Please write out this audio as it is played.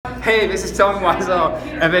Hey, this is Tommy Wiseau,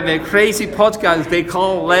 and with the crazy podcast they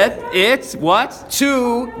call it what?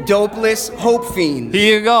 Two dopeless hope fiends.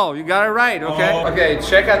 Here you go, you got it right, okay? Okay,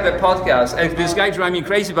 check out the podcast. And this guy drives me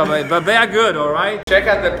crazy, but they are good, all right? Check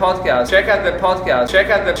out the podcast. Check out the podcast.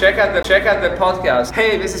 Check out the podcast.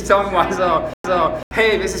 Hey, this is Tommy Wiseau.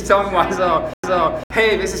 Hey, this is Tommy Wiseau.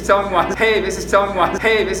 Hey, this is Tommy Wiseau. Hey, this is Tommy Wiseau.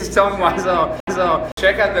 Hey, this is Tommy Wiseau.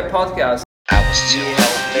 Check out the podcast. I was too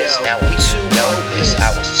hopeless, now we too hopeless.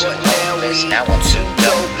 I was too hopeless, now I'm too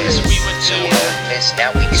dopeless. We were too hopeless,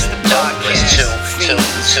 now we too dopeless. Two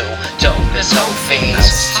dopeless hope fiends. I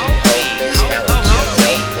was too hopeless, now I'm too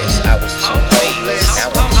hopeless. I was too hopeless,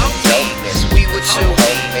 now I'm too dopeless. We were too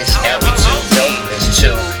hopeless, now we too dopeless.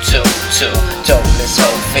 Two dopeless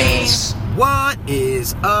hope fiends. What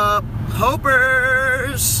is up,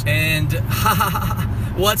 hopers? And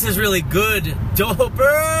what's his really good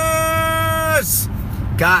dopers?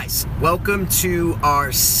 Guys, welcome to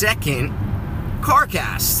our second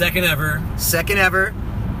CarCast. Second ever.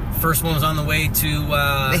 First one was on the way to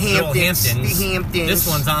the Hamptons. This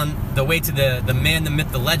one's on the way to the man, the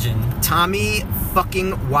myth, the legend. Tommy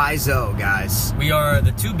fucking Wiseau, guys. We are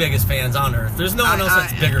the two biggest fans on earth. There's no one else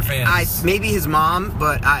that's bigger fans. Maybe his mom,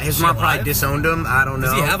 but his mom probably disowned him. I don't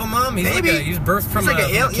know. Does he have a mom? He's maybe. He's birthed from a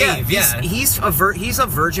cave. Yeah. He's a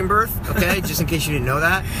virgin birth, okay? Just in case you didn't know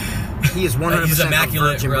that. He is 100% he's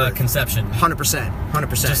immaculate conception. 100%.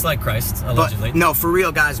 Just like Christ, allegedly. But no, for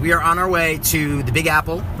real, guys. We are on our way to the Big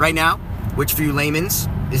Apple right now, which for you laymen's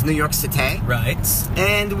is New York City. Right.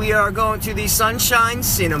 And we are going to the Sunshine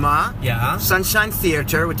Cinema. Yeah. Sunshine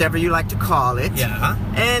Theater, whatever you like to call it. Yeah.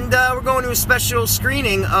 And we're going to a special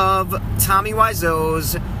screening of Tommy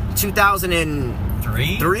Wiseau's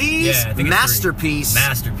 2003 masterpiece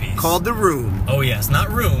called The Room. Oh yes, not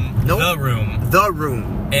Room. Nope. The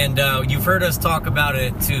Room. And you've heard us talk about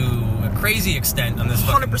it to a crazy extent on this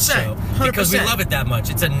fucking 100%, show 100%. because we love it that much.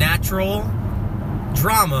 It's a natural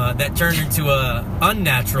drama that turned into a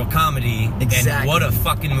unnatural comedy. Exactly. And what a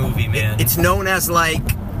fucking movie, man! It's known as like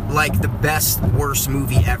the best worst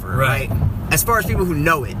movie ever, right? As far as people who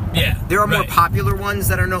know it. Yeah. There are more popular ones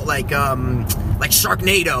that are known, like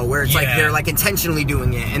Sharknado, where it's like they're like intentionally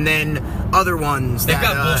doing it, and then other ones they've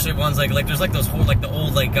got bullshit ones like there's like those whole like the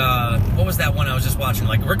old like what was that one I was just watching,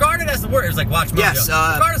 like regarded as the worst, it was like Watch Mojo. Yes,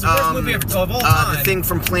 regarded as the worst movie of all time. The thing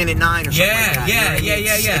from Planet 9 or something like that.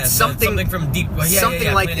 Yeah. It's something from Deep.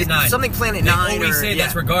 Something Planet 9. They always say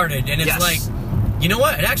that's regarded, and it's like, you know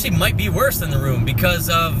what? It actually might be worse than The Room because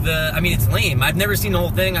of it's lame. I've never seen the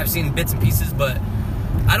whole thing. I've seen bits and pieces, but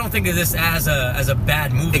I don't think of this as a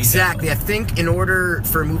bad movie. Exactly. Definitely. I think in order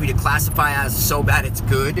for a movie to classify as so bad it's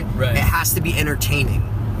good, it has to be entertaining.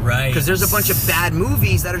 Right. Because there's a bunch of bad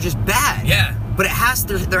movies that are just bad. Yeah. But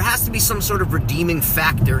there has to be some sort of redeeming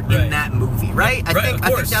factor in that movie, right? I think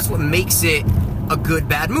that's what makes it a good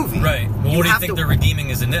bad movie. Right. Well, what do you think the redeeming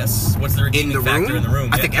is in this? What's the redeeming factor in The Room?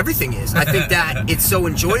 I think everything is. I think that it's so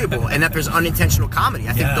enjoyable and that there's unintentional comedy.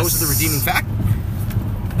 I think those are the redeeming factors.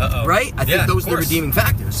 Uh-oh. Right? I think those are the redeeming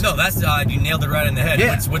factors. No, that's you nailed it right in the head.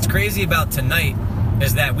 Yeah. What's crazy about tonight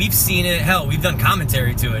is that we've seen it. Hell, we've done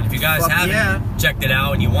commentary to it. If you guys haven't checked it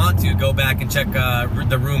out and you want to, go back and check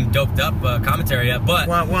The Room Doped Up commentary out. But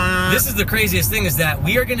this is the craziest thing, is that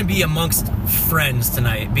we are going to be amongst friends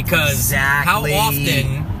tonight, because how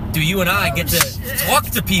often do you and I get to talk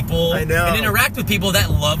to people and interact with people that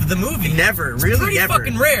love the movie? Never. It's really pretty never.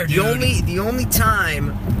 Fucking rare, dude. The only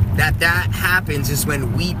time that happens is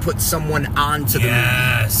when we put someone onto the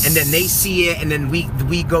movie, and then they see it, and then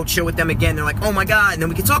we go chill with them again. They're like, oh my god, and then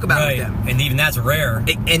we can talk about it with them. And even that's rare.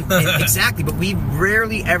 And exactly, but we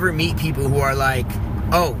rarely ever meet people who are like,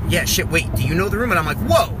 oh yeah, shit, wait, do you know The Room? And I'm like,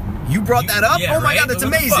 whoa, you brought that up? Oh my god, that's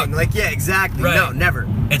amazing. Like, yeah, exactly. Right. No, never.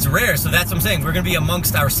 It's rare, so that's what I'm saying. We're going to be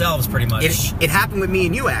amongst ourselves pretty much. It happened with me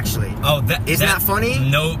and you, actually. Oh, isn't that funny?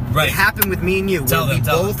 No, right. It happened with me and you. We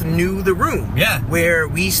both knew The Room. Yeah. Where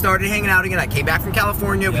we started hanging out again. I came back from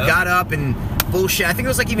California. We got up and bullshit. I think it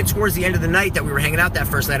was like even towards the end of the night that we were hanging out that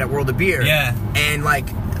first night at World of Beer. Yeah. And like,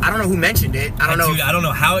 I don't know who mentioned it. I don't know. Dude, I don't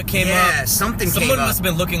know how it came up. Yeah, someone must have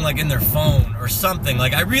been looking like in their phone or something.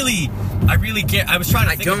 Like, I really can't. I was trying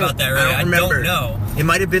to think about that earlier. I don't know. It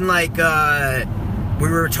might have been like we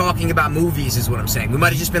were talking about movies, is what I'm saying. We might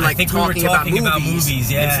have just been like talking about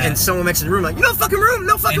movies. And someone mentioned The Room, like, fucking Room,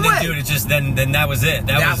 no fucking way. Dude, it just then that was it.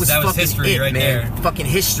 That was history right there. Fucking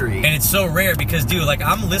history. And it's so rare because, dude, like,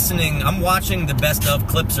 I'm watching the best of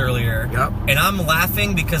clips earlier. Yep. And I'm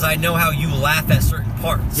laughing because I know how you laugh at certain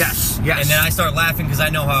parts. Yes. And then I start laughing because I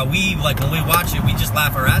know how we, like, when we watch it, we just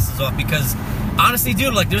laugh our asses off because, honestly,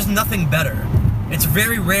 dude, like, there's nothing better. It's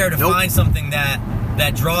very rare to find something that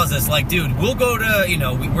that draws us. Like, dude, we'll go to, you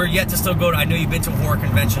know, we're yet to still go to, I know you've been to a horror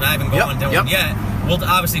convention. I haven't gone to one yet. We'll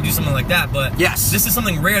obviously do something like that, but this is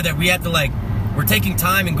something rare that we have to, like, we're taking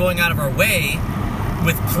time and going out of our way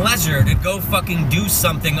with pleasure to go fucking do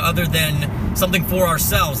something other than something for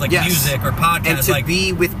ourselves, like music or podcasts, and to like,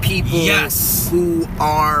 be with people who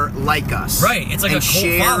are like us, right? It's like and a cult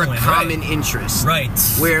share following, a common interest, right?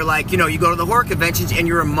 Where, like, you know, you go to the horror conventions and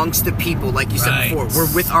you're amongst the people, like you said before.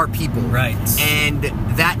 We're with our people, right? And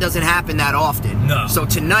that doesn't happen that often. No. So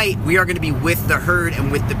tonight we are going to be with the herd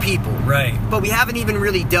and with the people, right? But we haven't even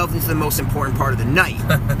really delved into the most important part of the night, is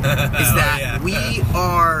that we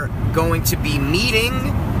are going to be meeting.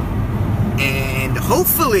 And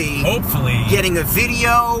hopefully getting a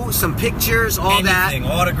video, some pictures, all anything,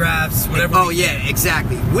 that. Autographs, whatever. Oh, yeah,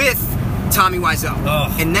 exactly. With Tommy Wiseau.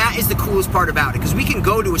 Oh. And that is the coolest part about it, because we can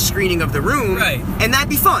go to a screening of The Room, and that'd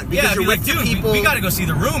be fun. Because you're with the people. We got to go see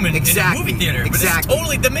The Room in a movie theater. But it's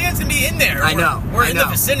totally, the man's going to be in there. I know. We're in the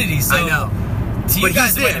vicinity, so. I know. To you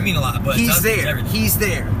guys, it might mean a lot, but he's there. He's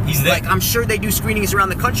there. Like, I'm sure they do screenings around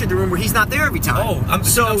the country, The Room, where he's not there every time. Oh, I'm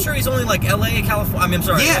sure he's only like LA, California. I'm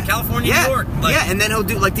sorry, California, New York. Like, and then he'll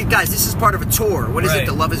do, like, guys, this is part of a tour. What is it?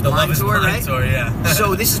 The Love Is Blind tour, right? Tour, yeah.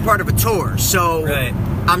 So this is part of a tour. So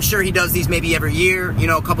I'm sure he does these maybe every year, you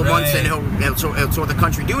know, a couple months, and he'll tour the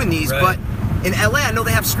country doing these. But in LA, I know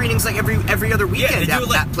they have screenings like every other weekend at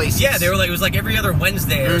that place. Yeah, they were like, it was like every other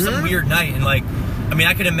Wednesday or some weird night, and like, I mean,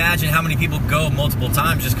 I could imagine how many people go multiple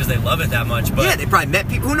times just because they love it that much. But they probably met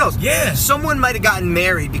people. Who knows? Yeah. Someone might have gotten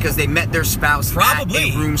married because they met their spouse at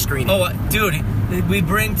a Room screening. Oh, dude, we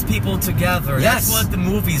bring people together. Yes. That's what the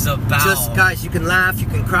movie's about. Just, guys, you can laugh, you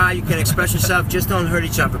can cry, you can express yourself. Just don't hurt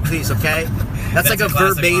each other, please, okay? That's like a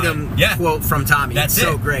verbatim quote from Tommy. That's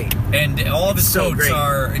so great. And all of his quotes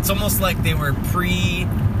are, it's almost like they were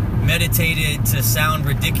premeditated to sound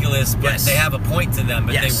ridiculous, but they have a point to them,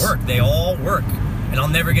 but they work. They all work. And I'll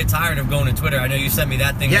never get tired of going to Twitter. I know you sent me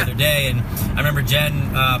that thing the other day, and I remember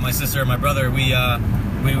Jen, my sister and my brother, we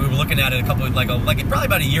were looking at it probably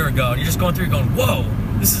about a year ago, and you're just going through going, whoa,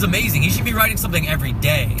 this is amazing. He should be writing something every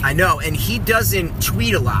day. I know, and he doesn't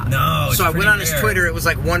tweet a lot. No, so I went on his Twitter. It was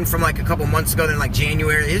like one from like a couple months ago, then like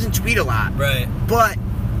January. He doesn't tweet a lot. Right. But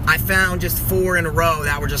I found just 4 in a row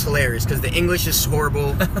that were just hilarious, because the English is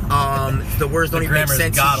horrible. The words don't even make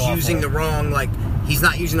sense. He's using the wrong, like, he's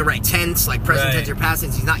not using the right tense, like present tense or past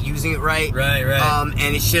tense. He's not using it right. Right.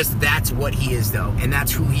 And it's just, that's what he is, though. And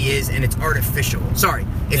that's who he is, and it's artificial. Sorry,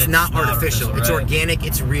 it's not artificial. It's organic,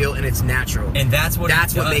 it's real, and it's natural. And that's what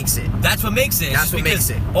makes it. That's what makes it. That's what makes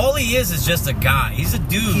it. All he is just a guy. He's a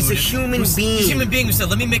dude. He's a human being. He's a human being who said,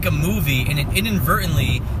 let me make a movie, and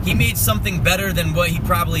inadvertently, he made something better than what he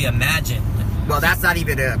probably imagined. Well, that's not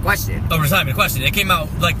even a question. Oh, it's not even a question. It came out,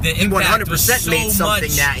 like, the impact was so made something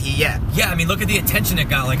much. That he, Yeah, I mean, look at the attention it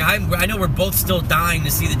got. Like, I know we're both still dying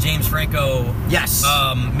to see the James Franco... Yes.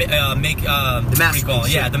 Make... the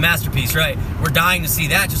masterpiece. The masterpiece, right. We're dying to see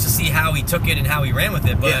that, just to see how he took it and how he ran with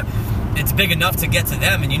it. But it's big enough to get to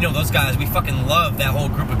them, and you know those guys, we fucking love that whole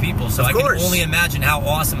group of people. So I can only imagine how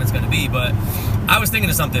awesome it's going to be. But I was thinking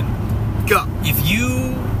of something. Go. If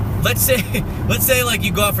you... Let's say like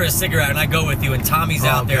you go out for a cigarette and I go with you and Tommy's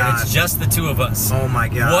out there and it's just the two of us. Oh my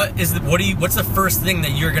God. What's the first thing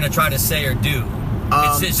that you're gonna try to say or do?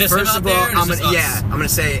 It's just first him of all, out there, I'm gonna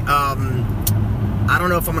say I don't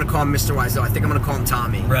know if I'm gonna call him Mr. Wiseau. I think I'm gonna call him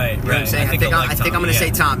Tommy. Right. You know what I'm saying? I think I'm gonna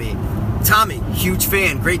say Tommy. Tommy, huge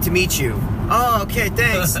fan. Great to meet you. Oh, okay,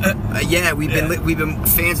 thanks. We've been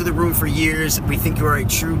fans of The Room for years. We think you are a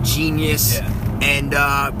true genius, and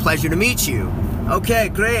pleasure to meet you. Okay,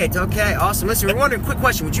 great. Okay, awesome. Listen, we're wondering, quick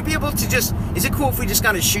question. Would you be able to just, is it cool if we just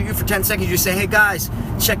kind of shoot you for 10 seconds? You just say, hey guys,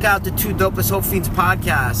 check out the Two Dopest Hope Fiends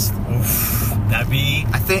podcast. Oof, that'd be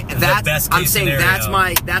the best case I'm saying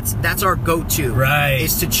scenario. that's our go-to. Right.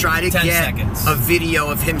 Is to try to get a video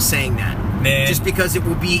of him saying that. Man. Just because it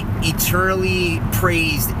will be eternally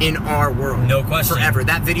praised in our world. No question. Forever.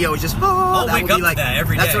 That video is just, I'll wake up to that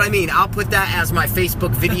every day. That's what I mean. I'll put that as my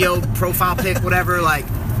Facebook video profile pic, whatever, like.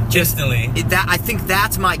 Instantly. I think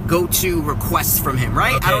that's my go-to request from him,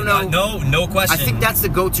 right? Okay. I don't know. No question. I think that's the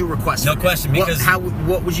go-to request. No question, because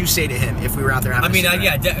what would you say to him if we were out there having?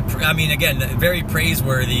 I mean, again, very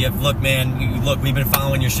praiseworthy. Look, man, we've been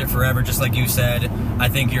following your shit forever, just like you said. I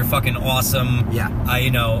think you're fucking awesome. Yeah.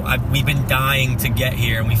 We've been dying to get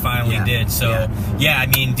here, and we finally did. So, I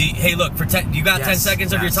mean, hey, look, you got 10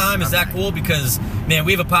 seconds of your time? Is that cool? Because, man,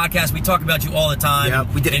 we have a podcast. We talk about you all the time.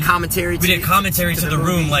 Yeah. We did a commentary. We did commentary to The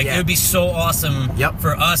Room. Like, it would be so awesome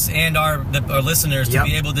for us and our listeners to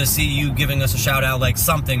be able to see you giving us a shout out, like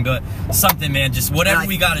something, man, just whatever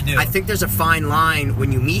we got to do. I think there's a fine line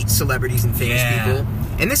when you meet celebrities and famous people.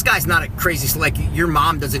 And this guy's not a crazy, like, your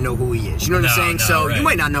mom doesn't know who he is. You know what I'm saying? So you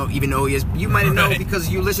might not even know who he is. You might know because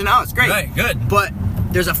you listen to us. Great. Right, good. But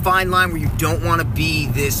there's a fine line where you don't want to be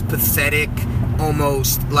this pathetic,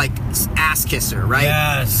 almost like ass kisser, right?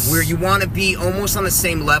 Yes. Where you want to be almost on the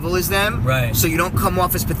same level as them. Right. So you don't come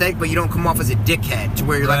off as pathetic, but you don't come off as a dickhead to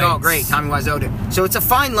where you're like, oh, great, Tommy Wiseau did. So it's a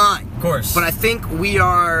fine line. Of course. But I think we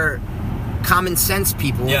are common sense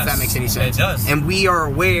people, if that makes any sense. It does. And we are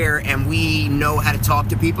aware and we know how to talk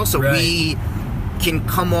to people, so we can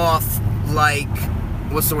come off like,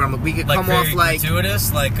 what's the word? We could like come off like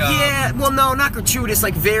gratuitous, like well, no, not gratuitous,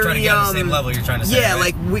 like very trying to get on the same level. You're trying to say, right?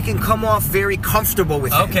 Like we can come off very comfortable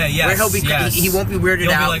with him. Okay, yes, where he won't be weirded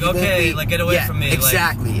out. He'll be like, okay, like get away from me.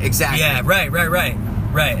 Exactly. Yeah,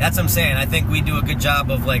 right. That's what I'm saying. I think we do a good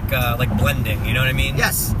job of like blending. You know what I mean?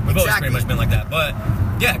 Yes, we've always pretty much been like that. But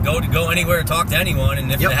yeah, go anywhere, talk to anyone,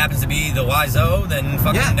 and if it happens to be the Wiseau, then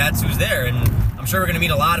fucking that's who's there. And I'm sure we're gonna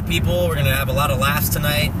meet a lot of people. We're gonna have a lot of laughs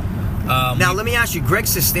tonight. Now let me ask you, Greg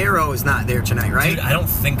Sestero is not there tonight, right? Dude, I don't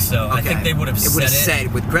think so. Okay. I think they would have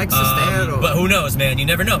said with Greg Sestero. But who knows, man? You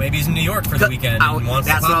never know. Maybe he's in New York for the weekend and wants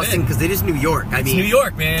to pop in. That's what I was thinking, because it is New York. I mean, New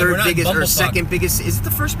York, man. Third biggest or second biggest. Is it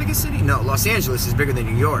the first biggest city? No, Los Angeles is bigger than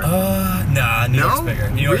New York. Nah, New York's bigger.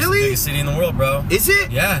 New York's the biggest city in the world, bro. Is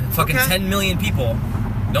it? Yeah, fucking 10 million people.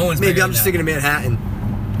 No one's bigger Maybe I'm just thinking of Manhattan.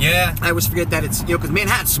 Yeah. I always forget that it's, because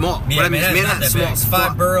Manhattan's small. Yeah, Manhattan's small. It's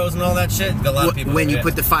 5 boroughs and all that shit. A lot of people. When you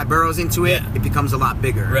put the 5 boroughs into it, it becomes a lot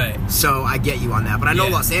bigger. Right. So I get you on that. But I know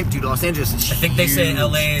Los Angeles is huge. I think they say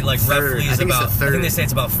LA, like, roughly is about, I think they say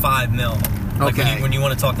it's about 5 mil. Like when you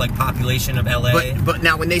want to talk, like, population of LA. But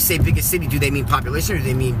now when they say biggest city, do they mean population or do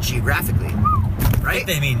they mean geographically? Right? I think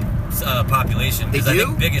they mean population. Because I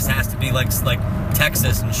think biggest has to be like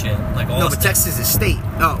Texas and shit. Like Austin. No, but Texas is state.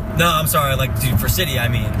 Oh. No, I'm sorry. Like, dude, for city, I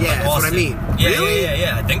mean. Yeah, like that's what I mean. Yeah, really?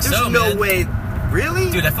 Yeah. I think There's no way.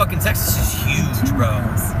 Really? Dude, that fucking Texas is huge, bro.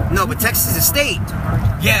 No, but Texas is a state.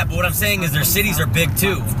 Yeah, but what I'm saying is their cities are big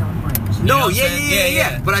too. No,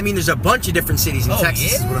 yeah. But I mean, there's a bunch of different cities in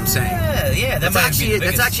Texas. Is what I'm saying. Yeah. That's actually a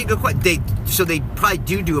good question. So they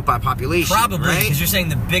probably do it by population. Probably, because right? you're saying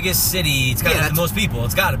the biggest city. It's got to have the most people.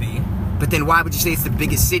 It's got to be. But then why would you say it's the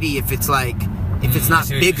biggest city if it's like? If it's not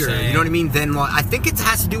bigger, you know what I mean? Then I think it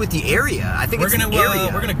has to do with the area. I think it's the area.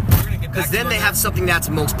 We're gonna get back because then they have something that's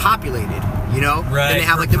most populated. You know, right? Then they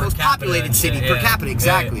have like the most populated city per capita,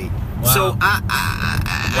 exactly. Yeah. Wow. So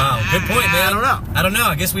wow, good point, man. I don't know.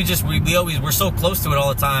 I guess we're so close to it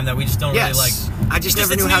all the time that we just don't really like. I just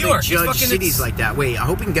never knew how to judge cities like that. Wait, I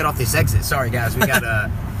hope we can get off this exit. Sorry, guys, we got a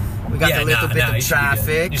little bit of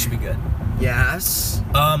traffic. You should be good. Yes.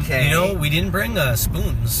 Okay. You know, we didn't bring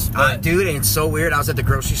spoons. Dude, it's so weird. I was at the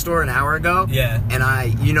grocery store an hour ago. Yeah.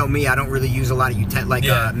 And you know me, I don't really use a lot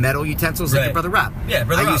of metal utensils like your Brother Rob. Yeah,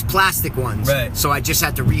 Brother Rob. I use plastic ones. Right. So I just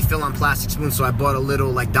had to refill on plastic spoons. So I bought a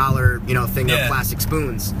little $1 thing of plastic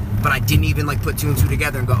spoons. But I didn't even put 2 and 2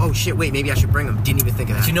 together and go, oh shit, wait, maybe I should bring them. Didn't even think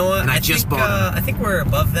of that. But you know what? And I just bought them. I think we're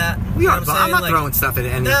above that. We are. I'm not throwing stuff at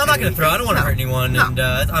anyone. No, I'm not going to throw. I don't want to hurt anyone. No. And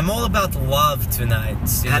I'm all about the love tonight.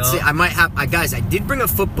 That's it. I might have, guys, I did bring a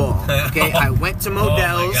football. Okay, I went to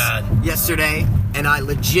Modell's yesterday, and I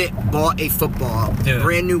legit bought a football,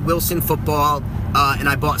 brand new Wilson football, and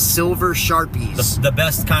I bought silver Sharpies. The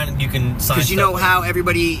best kind you can sign. Because you know how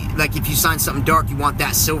everybody, if you sign something dark, you want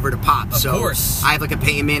that silver to pop. Of course. I have a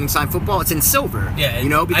Peyton Manning signed football. It's in silver. Yeah,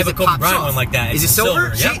 because I have a Kobe Bryant one like that. Is it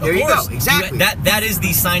silver? Yeah, there you go. Exactly. That is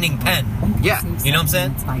the signing pen. Yeah. You know what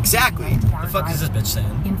I'm saying? Exactly. What the fuck is this bitch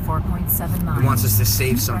saying? In 4.7 miles. He wants us to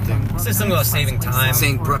save something. It says something about saving time. It's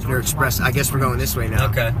saying Bruckner Express. I guess we're going this way now.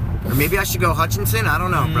 Okay. Or maybe I should go Hutchinson? I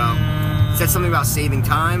don't know, bro. It said something about saving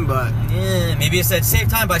time, but... Yeah, maybe it said save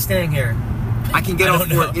time by staying here. I can get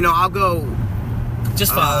off work. I'll go...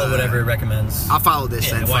 Just follow whatever it recommends. I'll follow this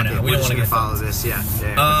then. Why not? We don't want to follow this. Yeah.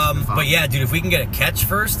 But yeah, dude, if we can get a catch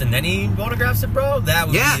first and then he autographs it, bro, that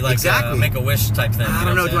would be like a Make-A-Wish type thing. I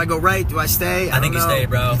don't know. Do I go right? Do I stay? I think you stay,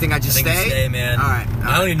 bro. You think I just stay? I think you stay, man. All right.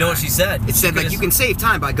 I don't even know what she said. It said you can save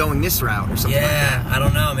time by going this route or something. Yeah, I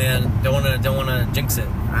don't know, man. Don't wanna jinx it.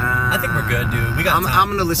 I think we're good, dude. We got time. I'm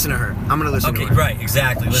gonna listen to her. Okay, right,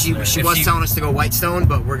 exactly. She was telling us to go Whitestone,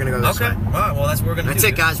 but we're gonna go this way. All right, well, that's what we're gonna do. That's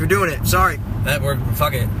it, guys. We're doing it. Sorry.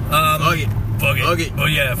 Fuck it. Boogie.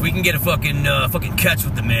 But yeah, if we can get a fucking catch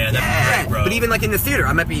with the man, that'd be great, bro. But even like in the theater,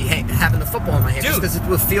 I might be having the football in my hand just because it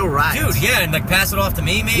will feel right. Dude, yeah, and like pass it off to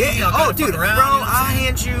me, maybe. Yeah. Oh, dude, around, bro, I'll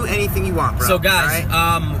hand you anything you want, bro. So guys,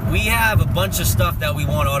 we have a bunch of stuff that we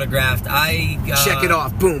want autographed. Check it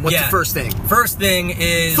off. Boom. What's the first thing? First thing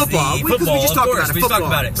is football. The football. We just talked about it. We talked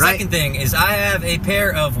about it. Right? Second thing is I have a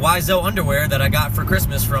pair of Wiseau underwear that I got for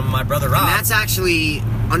Christmas from my brother Rob. And that's actually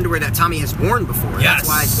underwear that Tommy has worn before. Yes.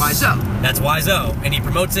 That's why it's Wiseau. That's Wiseau, and he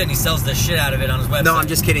promotes it and he sells the shit out of it on his website. No, I'm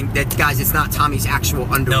just kidding. Guys, it's not Tommy's actual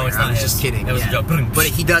underwear. No, it's not. I was just kidding. It was a joke. But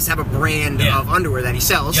he does have a brand of underwear that he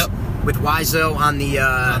sells. Yep. With Wiseau on the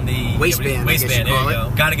waistband. Waistband, there you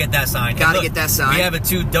go. Gotta get that signed. Get that signed. We have a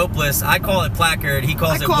Too Dopeless. I call it placard. He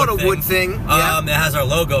calls it wood thing. I call it a wood thing. That has our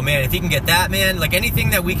logo, man. If he can get that, man, like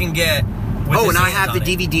anything that we can get. And I have the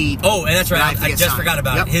DVD. Oh, and that's right. I just forgot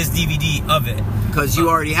about it. His DVD of it. Because you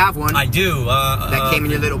already have one. I do. That came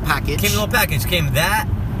in your little package. Came that.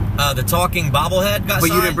 The talking bobblehead got signed. But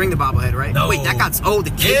you didn't bring the bobblehead, right? No. Wait, that got... Oh,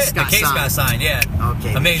 the case got signed. The case got signed, yeah.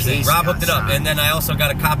 Okay. Amazing. Rob hooked it up. And then I also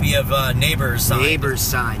got a copy of Neighbors signed. Neighbors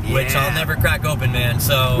signed, yeah. Which I'll never crack open, man.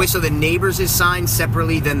 So... Wait, so the Neighbors is signed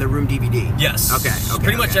separately than the Room DVD? Yes. Okay.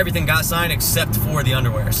 Pretty much everything got signed except for the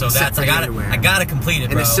underwear. So I gotta complete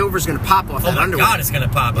it, bro. And the silver's gonna pop off that underwear. Oh my God, it's gonna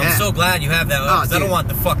pop. I'm so glad you have that. Because I don't want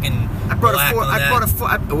the fucking black on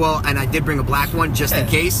that. Well, and I did bring a black one just in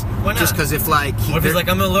case. Why not? Just because if like... What if he's like,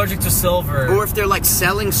 I'm allergic to silver? Or if they're like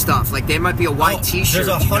selling stuff, like there might be a white T-shirt.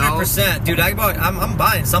 There's 100%, dude. I'm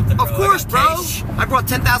buying something. Bro. Of course, bro. I brought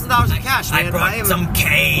 $10,000 in cash, man. I brought some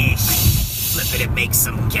cash. Flip it and make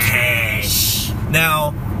some cash.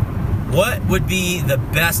 Now, what would be the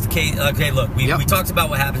best case? Okay, look, we talked about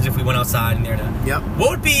what happens if we went outside and there. Yep. What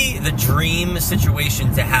would be the dream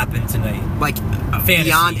situation to happen tonight? Like fantasy.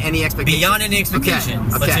 Beyond any expectation. Beyond any expectation.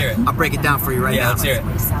 Okay. Let's hear it. I'll break it down for you right now. Yeah, let's hear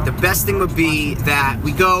it. The best thing would be that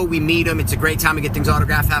we go, we meet him. It's a great time to get things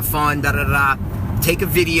autographed, have fun, Take a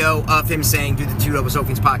video of him saying, "Do the Two Dopeless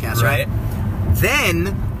Oafians podcast," right?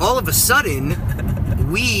 Then all of a sudden,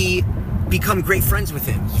 we become great friends with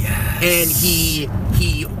him. Yes. And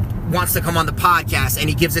he wants to come on the podcast, and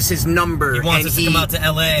he gives us his number. He wants us to come out to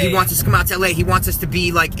LA. He wants us to come out to LA. He wants us to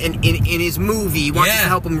be like in his movie. He wants us to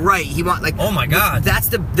help him write. He want like. Oh my God. That's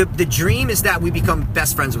the dream is that we become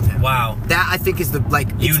best friends with him. Wow. That I think is the like.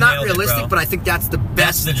 It's not realistic, but I think that's the best.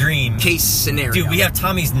 That's the dream case scenario. Dude, we have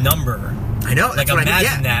Tommy's number. I know. Like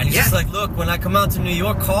imagine that. And he's just like, look, when I come out to New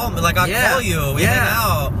York, call me. Like I'll call you. We hang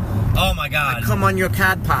out. Oh my God. I come on your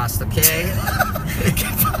CAD past, okay?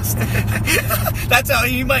 That's how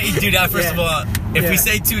you might do that. First of all, if we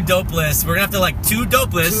say Too Dopeless, we're gonna have to like Too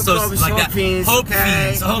Dopeless, so it's like that. Hope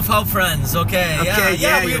fiends, hope friends. Okay.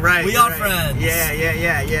 You're right. We are friends.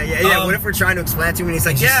 Yeah. What if we're trying to explain to him and he's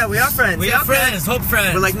like, we are friends. We are friends. Hope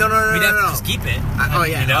friends. We're like, no. We'd have to just keep it.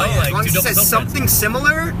 You know, as long as it says something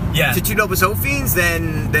similar to Two Dopeless Oafians,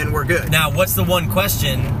 then we're good. Now, what's the one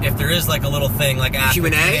question? If there is like a little thing like ask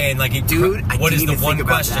Q&A, and like, dude, what is the one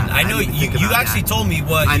question? I know you actually told me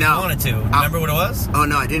what you wanted to. Remember what it was? Oh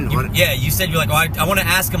no, I didn't. You said you're like, I want to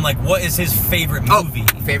ask him like, what is his favorite movie?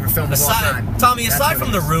 Favorite film of all time. Tommy, aside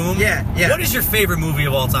from The Room, what is your favorite movie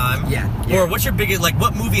of all time? Or what's your biggest like?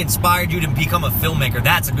 What movie inspired you to become a filmmaker?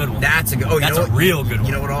 That's a good one. That's a good. That's a real good one.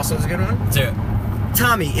 You know what also is a good one? Let's hear it.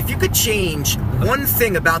 Tommy, if you could change one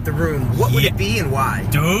thing about The Room, what would it be and why?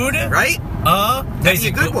 Dude, right? That'd be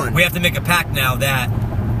a good one. We have to make a pact now that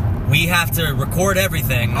we have to record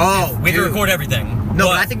everything. We have to record everything. No,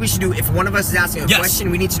 but I think we should do. If one of us is asking a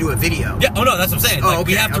question, we need to do a video. Yeah. Oh no, that's what I'm saying. Like,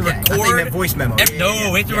 we have to record. I think that voice memo.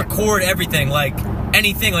 We have to record everything. Like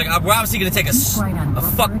anything. Like we're obviously gonna take a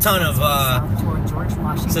fuck ton of.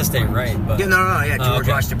 Says stay right, but George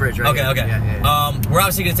Washington Bridge, right? Okay. We're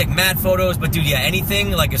obviously gonna take mad photos, but dude,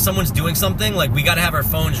 anything like if someone's doing something, like we gotta have our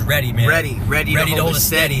phones ready, man. Ready to hold it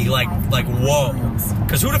steady. Like whoa,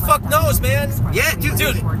 because who the fuck knows, man? Yeah,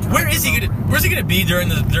 dude. Where's he gonna be during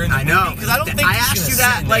the I know. Because I don't think I asked you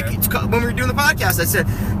that like when we were doing the podcast. I said,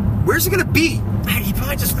 "Where's he gonna be?" He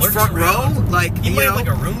probably just lurks front row, like he might have like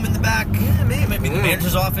a room in the back. Yeah, maybe. Might be the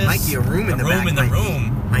manager's office. Might be a room in the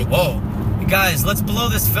back. Whoa. Guys, let's blow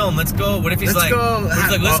this film. Let's go. What if he's let's go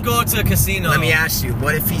to a casino. Let me ask you,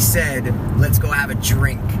 what if he said, let's go have a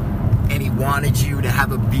drink, and he wanted you to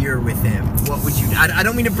have a beer with him? What would you do? I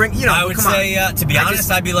don't mean to bring, I would say, to be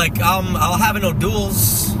honest, I'd be like, I'll have an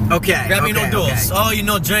O'Doul's. Okay. Grab me an O'Doul's. Okay. Oh, you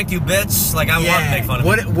know, drink, you bitch. Like, I want to make fun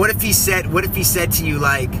of him. What if he said to you,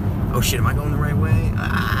 like, oh shit, am I going the right way?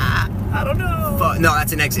 I don't know. No,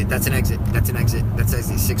 that's an exit. That's exit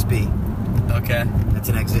 6B. Okay. That's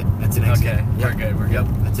an exit. That's an exit. Okay. Yep. We're good.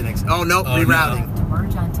 That's an exit. Oh, no. Rerouting. To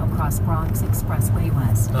merge onto Cross Bronx Expressway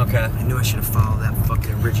West. Okay. I knew I should have followed that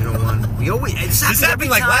fucking original one. We always... This happened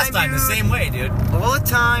like last time, dude. the same way, dude. All the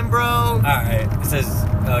time, bro. Alright. It says,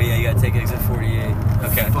 oh yeah, you gotta take exit 48.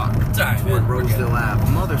 Okay. Fuck. It's alright, Toward man. We're good. Rosedale Ave.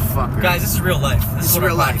 Motherfucker. Guys, this is real life. This is what our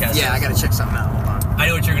real life. podcast Yeah, is. I gotta check something out. Hold on. I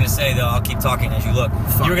know what you're gonna say, though. I'll keep talking as you look.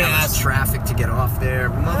 Fuck, you were gonna that was ask... traffic to get off there.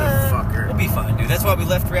 Motherfucker. We'll be fine, dude. That's why we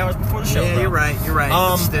left 3 hours before the show, Yeah, bro. you're right.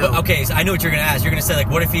 But still. But, okay, so I know what you're gonna ask. You're gonna say, like,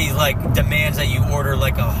 what if he, like, demands that you order,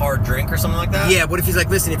 like, a hard drink or something like that? Yeah, what if he's like,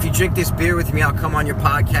 listen, if you drink this beer with me, I'll come on your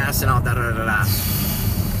podcast and I'll da-da-da-da-da.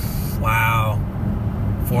 Wow.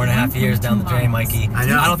 4.5 years down the drain, Mikey. I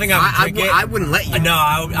know. I don't think I would drink it. I wouldn't let you. No,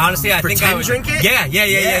 honestly, I think I would drink it?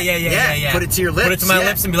 Yeah. Put it to your lips. Put it to my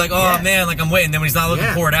lips and be like, oh man, like I'm waiting. Then when he's not looking,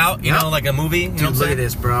 pour it out. You know, like a movie. You know what I'm Dude, look saying? at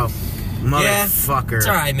this, bro. Motherfucker. It's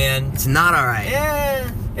alright, man. It's not alright.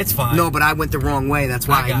 Yeah, it's fine. No, but I went the wrong way. That's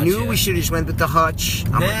why I knew we should have just went with the hutch.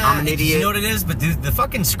 I'm an idiot. You know what it is? But dude, the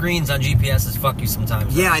fucking screens on GPSs fuck you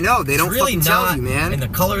sometimes. Yeah, I know. They don't really fucking tell you, man. And the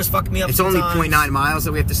colors fuck me up It's sometimes. only 0.9 miles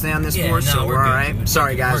that we have to stay on this for, so we're alright. Dude.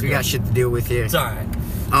 Sorry, guys. We're we got good. shit to deal with here. It's alright.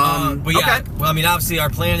 But yeah, okay. well, I mean, obviously, our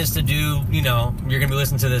plan is to do, you know, you're going to be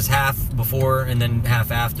listening to this half before and then half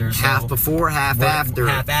after. So half before, half after.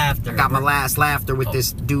 Half after. I got my last laughter with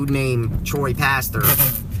this dude named Troy Pastor.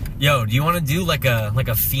 Yo, do you want to do like a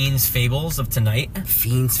Fiend's Fables of tonight?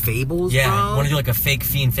 Fiend's Fables, Yeah, bro? want to do like a fake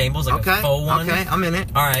Fiend Fables, like a faux one? Okay, I'm in it.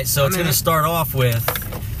 All right, so it's going to start off with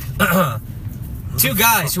two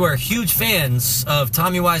guys who are huge fans of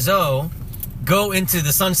Tommy Wiseau go into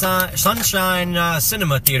the Sunshine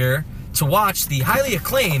Cinema Theater to watch the highly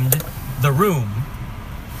acclaimed The Room.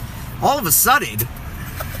 All of a sudden,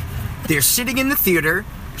 they're sitting in the theater,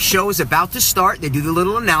 show is about to start, they do the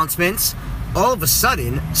little announcements. All of a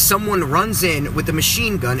sudden, someone runs in with a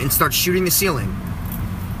machine gun and starts shooting the ceiling.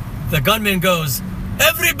 The gunman goes,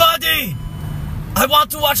 "Everybody! I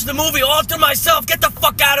want to watch the movie all to myself! Get the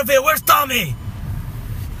fuck out of here! Where's Tommy?"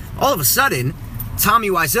 All of a sudden, Tommy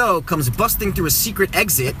Wiseau comes busting through a secret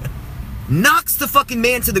exit, knocks the fucking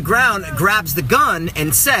man to the ground, grabs the gun,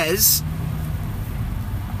 and says,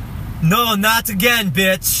 "No, not again,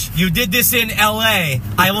 bitch. You did this in LA.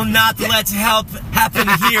 I will not let help happen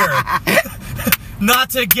here.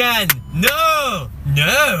 Not again. No.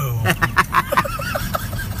 No."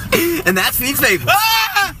 And that's Fiend's Fables.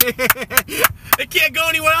 Ah! It can't go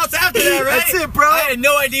anywhere else after that, right? That's it, bro. I had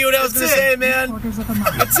no idea what I was going to say, man.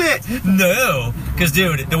 That's it. No. Because,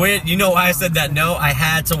 dude, the way, you know why I said that? No, I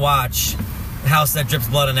had to watch House That Drips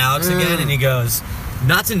Blood on Alex again, and he goes,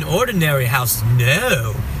 "Not an ordinary house,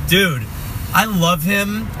 no." Dude, I love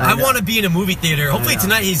him. I want to be in a movie theater. Hopefully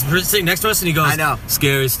tonight he's sitting next to us and he goes, I know.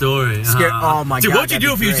 "Scary story." Oh my Dude, God. what would you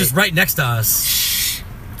do if he was just right next to us?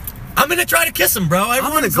 I'm going to try to kiss him, bro. I'm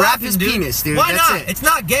going to grab his penis, dude. Why That's not? it. It's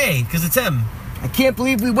not gay, because it's him. I can't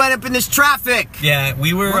believe we went up in this traffic. Yeah,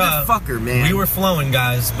 we were Motherfucker, man. We were flowing,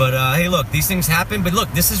 guys. But hey, look, these things happen. But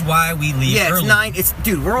look, this is why we leave early.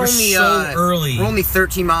 Dude, we're only so early. We're only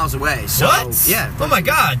 13 miles away. So, What? Yeah. Oh my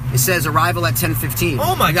God. It says arrival at 10:15.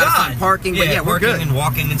 Oh my we gotta God. find parking, but yeah, we're parking good. and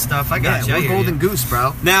walking and stuff. I got you. I We're hear golden you. goose,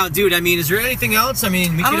 bro. Now, dude, I mean, is there anything else? I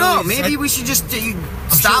mean, we I could don't know. always, Maybe we should just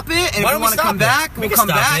stop it, and Why if don't we we want to stop come it? back, We we'll can come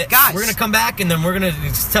stop back, it. guys. We're gonna come back, and then we're gonna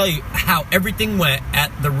tell you how everything went at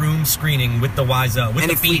the Room screening with the Wiseau. With And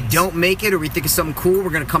the if we Fiends. don't make it, or we think of something cool, we're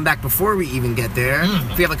gonna come back before we even get there.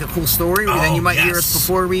 If we have like a cool story, then you might hear us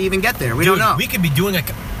before we even get there. We Dude, don't know. We could be doing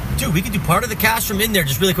we could do part of the cast from in there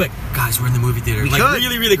just really quick. Guys, we're in the movie theater. We like could.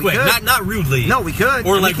 really, really We quick. could. Not rudely. No, we could.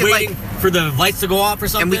 Or And like we could, waiting for the lights to go off or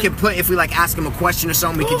something. And we can put, if we like ask him a question or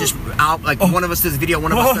something, we can just one of us does the video,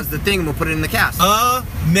 one of us does the thing, and we'll put it in the cast.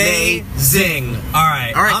 Amazing. All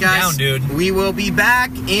right, I'm guys. down, dude. We will be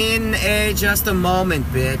back in just a moment,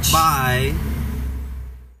 bitch. Bye.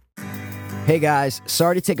 Hey guys,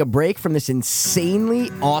 sorry to take a break from this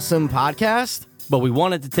insanely awesome podcast. But we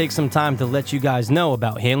wanted to take some time to let you guys know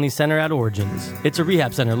about Hanley Center at Origins. It's a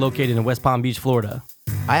rehab center located in West Palm Beach, Florida.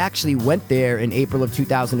 I actually went there in April of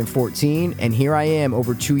 2014, and here I am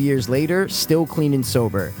over 2 years later, still clean and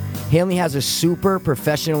sober. Hanley has a super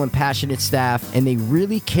professional and passionate staff, and they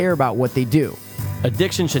really care about what they do.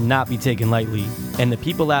 Addiction should not be taken lightly, and the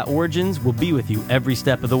people at Origins will be with you every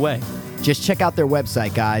step of the way. Just check out their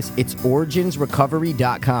website, guys. It's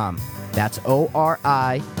originsrecovery.com. That's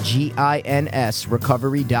ORIGINS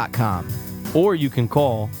recovery.com. Or you can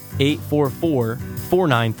call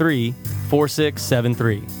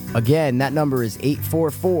 844-493-4673. Again, that number is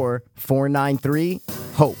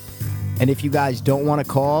 844-493-HOPE. And if you guys don't want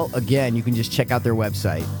to call, again, you can just check out their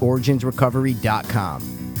website, originsrecovery.com.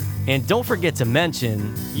 And don't forget to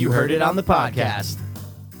mention you heard it on the podcast.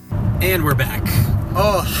 And we're back.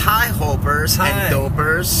 Oh, hi, Hopers and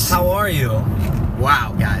Dopers. How are you?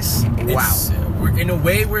 Wow, guys. Wow. In a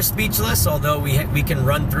way, we're speechless, although we can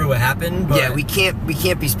run through what happened. But yeah, we can't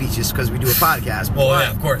be speechless because we do a podcast. Well,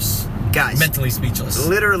 yeah, of course. Guys, mentally speechless.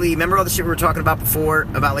 Literally, remember all the shit we were talking about before?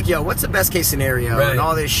 About like, yo, what's the best case scenario and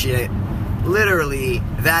all this shit? Literally,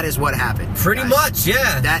 that is what happened. Pretty much,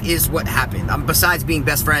 yeah. That is what happened. Besides being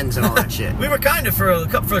best friends and all that shit. We were kind of,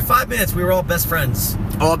 for 5 minutes, we were all best friends.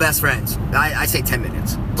 All best friends. I say 10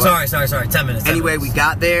 minutes. Sorry, 10 minutes. Anyway, we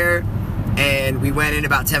got there, and we went in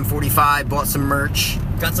about 10:45, bought some merch.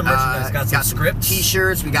 Got some merchandise, got some scripts.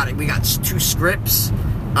 T-shirts, we got 2 scripts.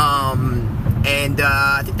 And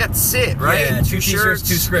I think that's it, right? Yeah, 2 T-shirts,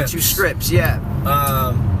 2 scripts. 2 scripts, yeah.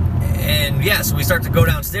 And yeah, so we start to go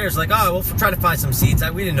downstairs, like, oh, we'll try to find some seats.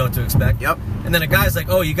 We didn't know what to expect. Yep. And then a guy's like,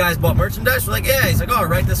 oh, you guys bought merchandise? We're like, yeah. He's like, oh,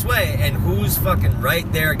 right this way. And who's fucking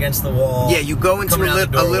right there against the wall? Yeah, you go into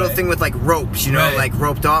a little thing with like ropes, you know, like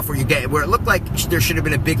roped off where it looked like there should have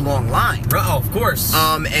been a big long line. Oh, of course.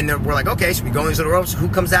 And we're like, okay, so we go into the ropes. Who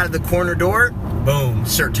comes out of the corner door? Boom.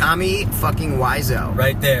 Sir Tommy fucking Wiseau.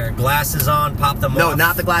 Right there. Glasses on, pop them off. No,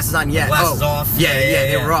 not the glasses on yet. Glasses off. Yeah,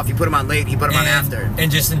 they were off. He put them on late. He put them on after. And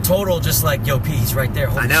just in total, just like, yo, P, he's right there.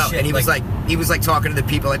 Holy I know. shit. And he was like talking to the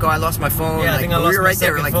people, like, oh, I lost my phone. Yeah, I think I lost we were my right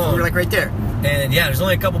there. phone. We were like right there. And yeah, there's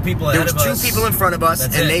only a couple people ahead of us. There was 2 people in front of us,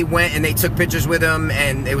 and they went and they took pictures with him,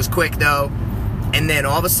 and it was quick though. And then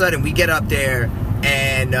all of a sudden, we get up there,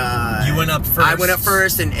 and you went up first. I went up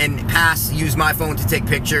first, and used my phone to take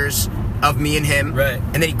pictures of me and him. Right.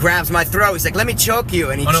 And then he grabs my throat. He's like, let me choke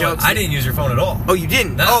you. And he chokes me. I didn't use your phone at all. Oh, you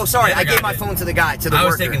didn't? No. Oh, sorry. I gave my phone to the guy, to the worker. I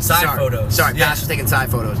was taking side photos. Sorry, Pass was taking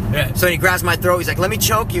side photos. Yeah. So he grabs my throat. He's like, let me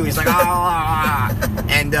choke you. He's like, ah.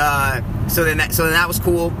 And so then that was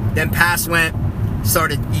cool. Then Pass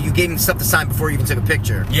you gave him stuff to sign before you even took a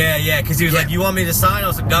picture. Yeah, because he was like, you want me to sign? I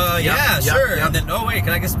was like, yeah, sure. Yep. And then, oh, wait, can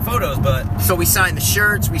I get some photos? But so we signed the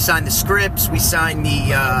shirts, we signed the scripts, we signed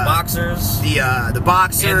the boxers, the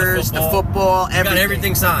boxers, the football, everything. Got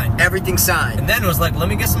everything signed. Everything signed. And then it was like, let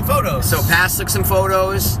me get some photos. So Pass took some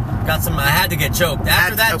photos. Got some. I had to get choked.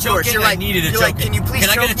 After that choking, I needed a choke. Can you please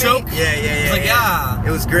I get a choke? Yeah. He's like, yeah.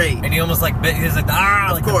 It was great. And he almost like, he's like,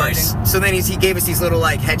 of course. So then he gave us these little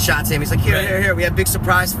like headshots. And he's like, here. We have a big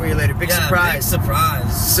surprise for you later. Big surprise. Big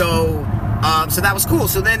surprise. So that was cool.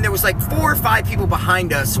 So then there was like 4 or 5 people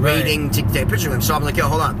behind us waiting to take a picture of him. So I'm like, yo,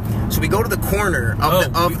 hold on. So we go to the corner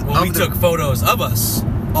we took photos of us.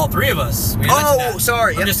 All 3 of us.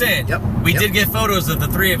 Sorry. I'm just saying. We did get photos of the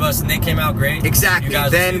 3 of us, and they came out great. Exactly.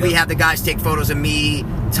 Then we had the guys take photos of me,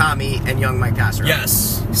 Tommy, and young Mike Passer.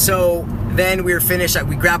 Yes. So then we were finished.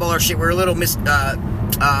 We grab all our shit. We were a little what's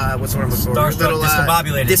the word I'm looking for?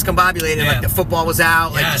 Discombobulated. Discombobulated. Yeah. Like the football was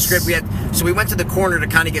out. Like the script we had. So we went to the corner to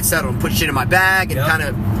kind of get settled and put shit in my bag and kind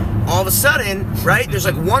of. All of a sudden, right? There's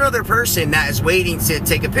like one other person that is waiting to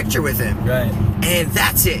take a picture with him. Right. And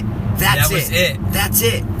that's it. That was it. That's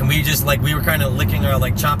it. And we just we were kind of licking our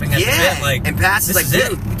chomping at the bit. Like, and Pat's is like,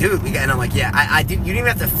 dude. And I'm like, I did. You didn't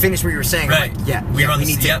even have to finish what you were saying. Right. I'm like, we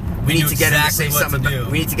need to get him to say something.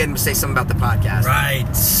 We need to get him to say something about the podcast.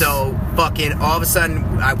 Right. So fucking all of a sudden,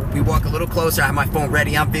 we walk a little closer. I have my phone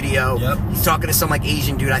ready on video. Yep. He's talking to some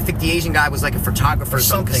Asian dude. I think the Asian guy was like a photographer or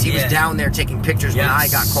something because he was down there taking pictures when I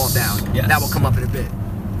got called down. Yes. That will come up in a bit.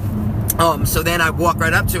 So then I walk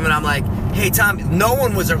right up to him and I'm like, hey, Tom, no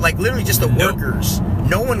one was there, like literally just the workers.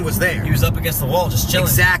 No one was there. He was up against the wall just chilling.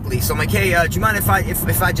 Exactly. So I'm like, hey, do you mind if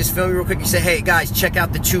I just film you real quick? You say, hey, guys, check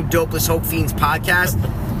out the 2 Dopeless Hope Fiends podcast.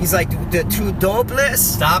 He's like, the 2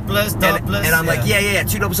 Dopeless? Dopeless. And I'm like, yeah,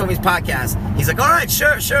 2 Dopeless Hope Fiends podcast. He's like, all right,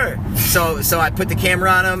 sure. So I put the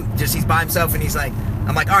camera on him, just he's by himself, and he's like,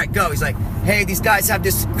 I'm like, all right, go. He's like, hey, these guys have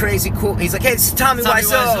this crazy cool. He's like, hey, this is Tommy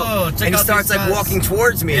Wiseau. And he starts like walking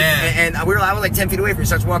towards me. Yeah. And I was like 10 feet away from him. He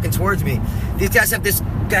starts walking towards me. These guys have this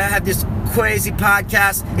crazy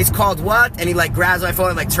podcast. It's called what? And he like grabs my phone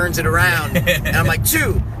and like turns it around. And I'm like,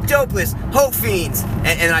 2 Dopeless Hope Fiends.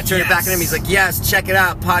 And I turn it back at him. He's like, yes, check it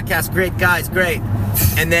out. Podcast, great guys, great.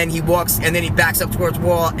 And then he walks and then he backs up towards the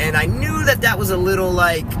wall. And I knew that was a little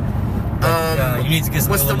like. You need to get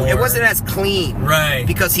some more. It wasn't as clean, right?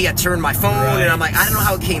 Because he had turned my phone, and I'm like, I don't know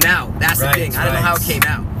how it came out. That's the thing. I don't know how it came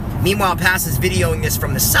out. Meanwhile, Pass is videoing this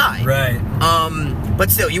from the side, right?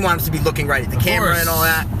 But still, you want him to be looking right at the camera and all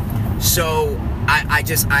that. So I had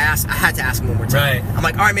to ask him one more time. Right. I'm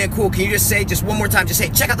like, all right, man, cool. Can you just say one more time? Just say,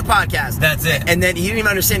 check out the podcast. That's it. And then he didn't even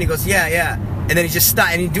understand. He goes, yeah. And then he just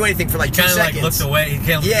stopped, and he didn't do anything for like 2 Kind of seconds. like looked away. He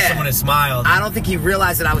can't look at someone and smiled. I don't think he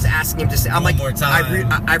realized that I was asking him to say. I'm One like, more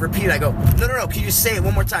time. I repeat. I go, no. Can you just say it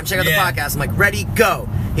one more time? Check out the podcast. I'm like, ready, go.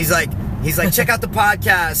 He's like, check out the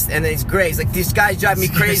podcast, and then he's great. He's like, these guys drive me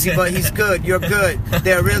crazy, but he's good. You're good.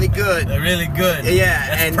 They're really good. They're really good. Yeah,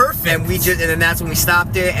 that's and perfect. And then that's when we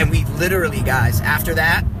stopped it, and we literally, guys, after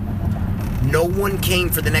that, no one came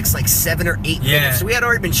for the next like 7 or 8 minutes. So we had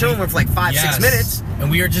already been chilling for like 5-6 minutes, and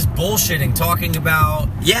we were just bullshitting, talking about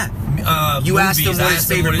you movies. asked him what his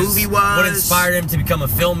favorite movie was, what inspired him to become a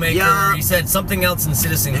filmmaker. Yeah. He said something else in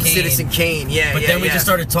Citizen Kane. But then we just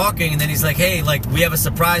started talking, and then he's like, "Hey, like we have a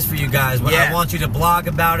surprise for you guys. I want you to blog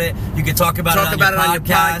about it. You can talk about it on your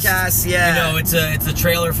podcast. Yeah, you know, it's a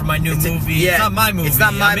trailer for my new movie. It's not my movie. It's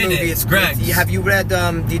not my movie. It's Greg's. Have you read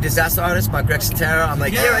The Disaster Artist by Greg Sestero? I'm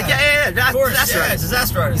like, of course,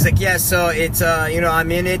 Disaster Artist. He's like, so it's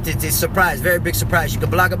I'm in it. It's a surprise, very big surprise. You can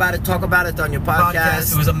blog about it, talk about it on your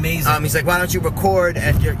podcast. It was amazing. He's like, why don't you record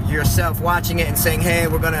and yourself watching it and saying, hey,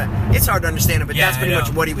 we're gonna. It's hard to understand it, but that's pretty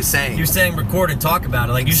much what he was saying. He was saying record and talk about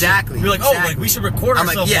it. Like exactly. You're like, like we should record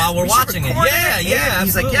ourselves while we're watching it. Yeah.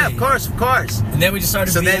 He's like, of course. And then we just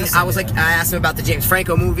started. So then I was like, I asked him about the James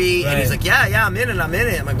Franco movie, and he's like, yeah, I'm in it. I'm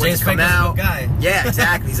like, when's it come out? James Franco's a good guy. Yeah,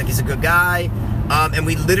 exactly. He's like, he's a good guy. And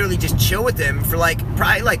we literally just chill with him for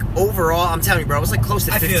probably overall, I'm telling you, bro, it was like close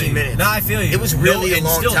to 15 minutes. No, I feel you. It was really a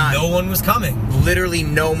long time. No one was coming. Literally,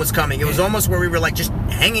 no one was coming. It was almost where we were like just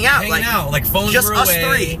hanging out, like phones just were us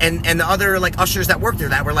away. three, and the other like ushers that worked there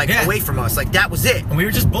that were away from us. Like that was it. And we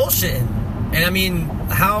were just bullshitting. And I mean,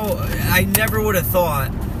 I never would have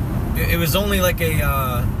thought it was only like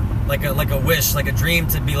a wish, like a dream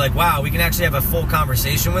to be like, wow, we can actually have a full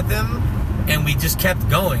conversation with them, and we just kept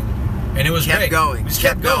going. And it was great. We just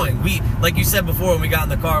kept going. We, like you said before, when we got in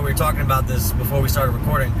the car, we were talking about this before we started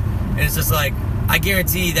recording. And it's just like, I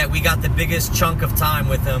guarantee that we got the biggest chunk of time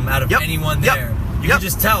with him out of anyone there. You could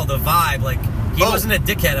just tell the vibe. Like, he wasn't a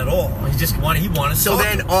dickhead at all. He wanted to So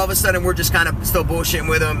then, all of a sudden, we're just kind of still bullshitting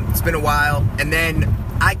with him. It's been a while. And then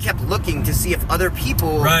I kept looking to see if other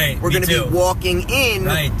people were going to be walking in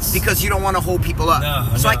because you don't want to hold people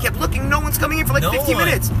up. So I kept looking. No one's coming in for like 15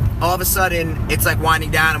 minutes. All of a sudden, it's like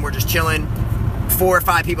winding down and we're just chilling. 4 or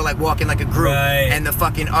 5 people walking like a group, and the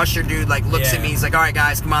fucking usher dude looks at me. He's like, "All right,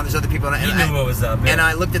 guys, come on. There's other people." And he knew what was up. And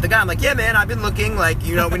I looked at the guy. I'm like, "Yeah, man. I've been looking.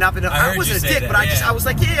 We're not been. I wasn't a dick, but I was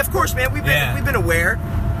like, yeah, of course, man. We've been aware."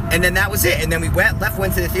 And then that was it. And then we went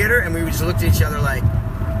to the theater, and we just looked at each other like,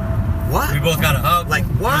 what? We both got a hug. Like,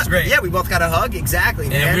 what? It was great. Yeah, we both got a hug. Exactly,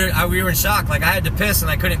 man. And we were in shock. Like, I had to piss,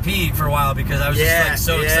 and I couldn't pee for a while because I was just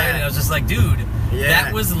so excited. I was just like, dude,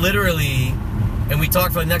 that was literally... And we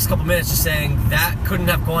talked for the next couple minutes just saying that couldn't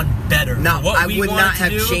have gone better. No, I would not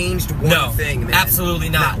have changed one thing, man. Absolutely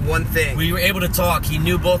not. Not one thing. We were able to talk. He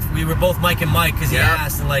knew we were both Mike and Mike because he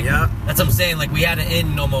asked. And that's what I'm saying. Like, we had it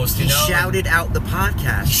in almost, He shouted out the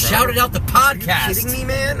podcast, shouted out the podcast. Are you kidding me,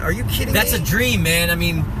 man? Are you kidding me? That's a dream, man. I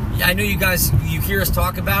mean, I know you guys, you hear us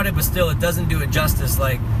talk about it, but still, it doesn't do it justice.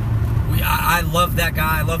 Like, I love that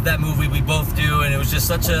guy. I love that movie. We both do. And it was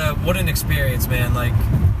just what an experience, man. Like,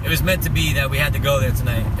 it was meant to be that we had to go there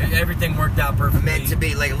tonight. Everything worked out perfectly. Meant to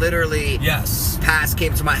be, literally. Yes. Pass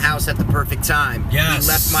came to my house at the perfect time. Yes. We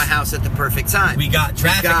left my house at the perfect time. We got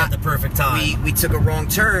traffic at the perfect time. We took a wrong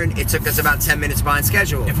turn. It took us about 10 minutes behind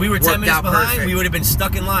schedule. If we were 10 minutes behind, we would have been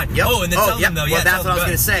stuck in line. Yep. Oh, and then tell them though. Well, that's what I was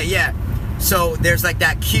going to say. Yeah. So there's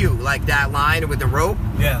that queue, that line with the rope.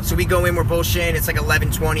 Yeah. So we go in, we're bullshitting. It's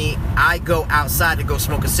 11:20. I go outside to go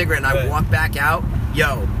smoke a cigarette, and I walk back out.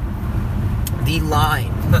 Yo, the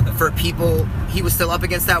line for people. He was still up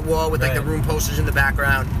against that wall with the room posters in the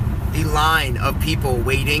background. The line of people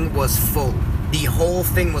waiting was full. The whole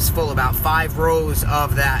thing was full, about 5 rows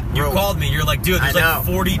of that rope. You called me. You're like, dude, there's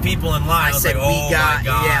 40 people in line. I said, like, oh, we got, my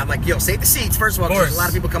God. yeah. I'm like, yo, save the seats, first of all, because there's a lot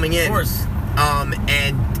of people coming in. Of course.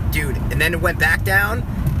 And, dude, and then it went back down,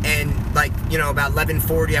 and, about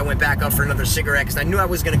 11:40, I went back up for another cigarette, because I knew I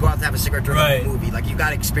was going to go out to have a cigarette during the movie. You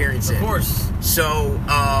got to experience it. Of course. So,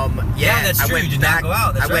 yeah, that's true. You did not go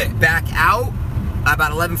out. That's right. I went back out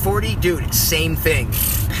about 11:40. Dude, same thing.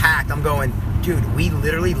 Packed. I'm going... Dude, we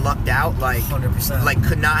literally lucked out 100%.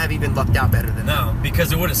 Could not have even lucked out better than that. No,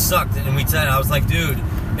 because it would have sucked. And we said, I was like, dude,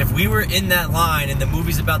 if we were in that line and the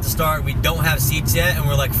movie's about to start, we don't have seats yet, and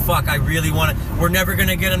we're like, fuck, I really want to, we're never going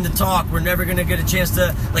to get them to talk. We're never going to get a chance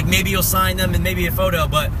to, maybe you'll sign them and maybe a photo,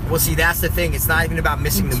 but... Well, see, that's the thing. It's not even about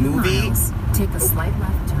missing the movie. Miles, take a slight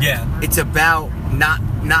left turn. Yeah. It's about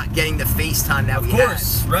not getting the FaceTime that we have. Of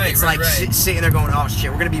course, right, It's right. sitting there going, oh,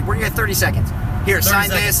 shit, we're going to get 30 seconds. Here, sign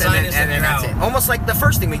this, and then that's it. Almost like the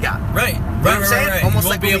first thing we got. Right. You know what I'm saying? Right. Almost you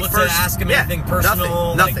won't like be able to ask him anything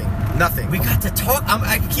personal. Nothing. Nothing. We got to talk.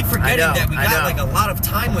 I keep forgetting that we got like a lot of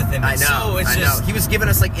time with him. I know. He was giving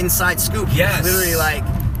us like inside scoop. Yes. Literally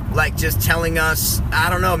like just telling us. I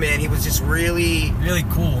don't know, man. He was just really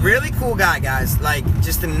cool. Really cool guy, guys. Like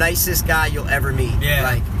just the nicest guy you'll ever meet. Yeah.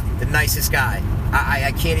 Like the nicest guy.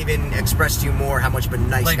 I can't even express to you more how much of a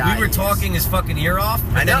nice guy he is. Like, we were talking his fucking ear off,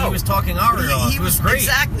 but then he was talking our ear off. It was great.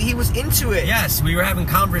 Exactly, he was into it. Yes, we were having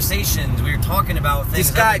conversations. We were talking about things.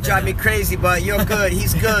 This guy drives me crazy, but you're good.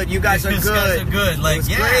 He's good. You guys are good. You guys are good. Like, it was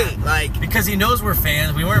great. Like, because he knows we're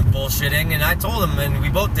fans. We weren't bullshitting, and I told him, and we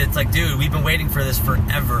both did. It's like, dude, we've been waiting for this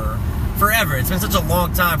forever. It's been such a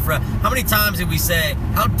long time. How many times did we say,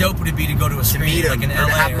 how dope would it be to go to a screening like in LA or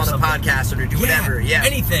to have him on the something? podcast or to do whatever. Yeah,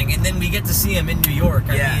 anything. And then we get to see him in New York.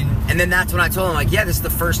 I mean, and then that's when I told him, like, this is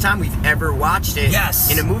the first time we've ever watched it.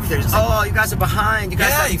 Yes. In a movie theater. Oh, you guys are behind. You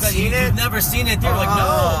guys haven't seen it? You've never seen it. They're like,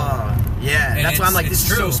 no. Yeah, and that's why I'm like, this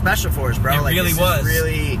is so special for us, bro. It like, really this was. Is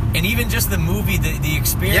really, and even just the movie, the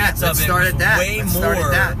experience of it was way more.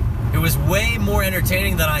 It was way more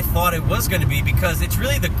entertaining than I thought it was going to be, because it's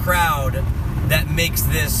really the crowd that makes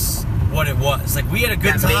this what it was. Like, we had a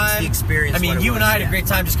good time. Makes the experience. I mean, you and I had a great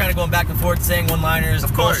time just kind of going back and forth, saying one-liners,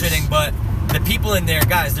 bullshitting, but the people in there,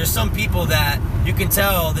 guys, there's some people that you can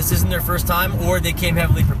tell this isn't their first time, or they came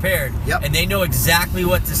heavily prepared. Yep. And they know exactly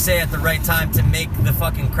what to say at the right time to make the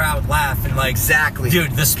fucking crowd laugh. And like, exactly.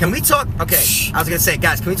 Dude, can we talk? Okay, I was going to say,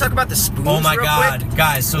 guys, can we talk about the spoons Oh my real God. quick?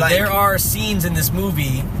 Guys, so there are scenes in this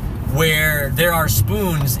movie where there are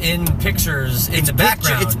spoons in pictures in the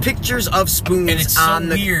background. It's pictures of spoons, and it's so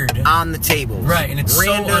weird on the table. Right, and it's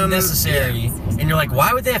so unnecessary. Yeah. And you're like,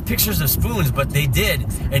 why would they have pictures of spoons? But they did.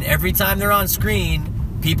 And every time they're on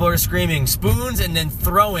screen, people are screaming spoons and then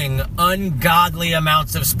throwing ungodly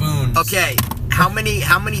amounts of spoons. Okay, how many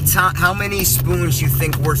spoons you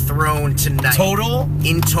think were thrown tonight? Total?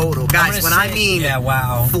 In total, guys. When I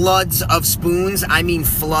mean floods of spoons, I mean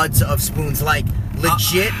floods of spoons. Like,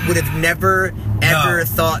 legit would have never ever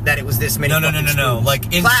thought that it was this many. No.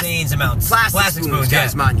 Like insane amounts. Plastic spoons,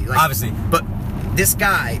 guys, mind you. Like, obviously. But this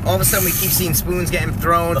guy, all of a sudden we keep seeing spoons getting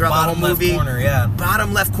thrown throughout the whole movie. Bottom left corner,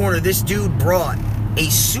 Bottom left corner. This dude brought a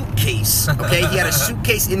suitcase. Okay, he had a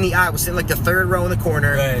suitcase in the aisle. Was sitting like the third row in the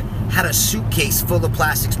corner. Right. Had a suitcase full of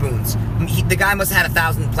plastic spoons. The guy must have had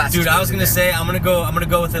 1,000 plastic spoons. Dude, I was gonna say I'm gonna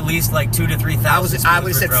go with at least like 2,000 to 3,000. I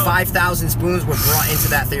would have said 5,000 spoons were brought into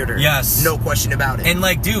that theater. Yes, no question about it. And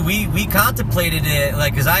like, dude, we contemplated it,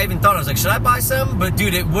 like, because I even thought, I was like, should I buy some? But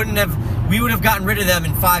dude, we would have gotten rid of them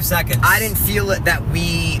in 5 seconds. I didn't feel it that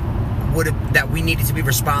we needed to be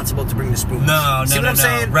responsible to bring the spoons. No. See what I'm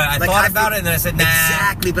saying? Right, I thought about it and then I said, nah.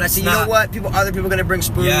 Exactly, but I said, you know what? Other people are gonna bring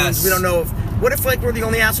spoons. Yes. We don't know what if like we're the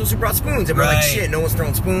only assholes who brought spoons and we're like, shit, no one's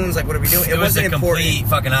throwing spoons. Like, what are we doing? It wasn't important. Complete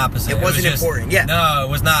fucking opposite. It wasn't important. Yeah. No,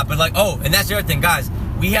 it was not. But like, and that's the other thing, guys.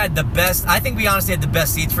 We had the best. I think we honestly had the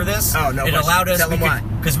best seats for this. Oh no! It allowed us. Tell them why.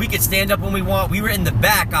 Because we could stand up when we want. We were in the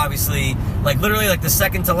back, obviously, like literally like the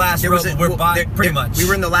second to last row. Pretty much. We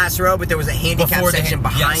were in the last row, but there was a handicap section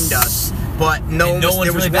behind us. But there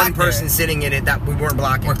was really one person sitting in it that we weren't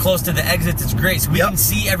blocking. We're close to the exits. It's great, so we can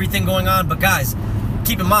see everything going on. But guys,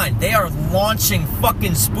 keep in mind, they are launching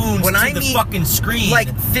fucking spoons to the fucking screen.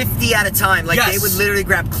 Like 50 at a time. Like, they would literally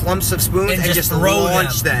grab clumps of spoons and just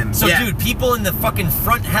launch them. So, dude, people in the fucking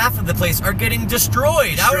front half of the place are getting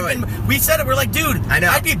destroyed. We said it, we're like, dude,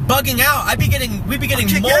 I'd be bugging out. We'd be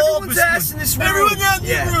getting mauled. Everyone's ass in this room. Everyone out in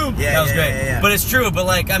the room. Yeah, that was great. Yeah. But it's true. But,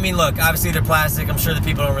 like, I mean, look, obviously they're plastic. I'm sure the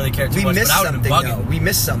people don't really care too much. But I would have been bugging. We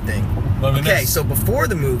missed something. Okay, so before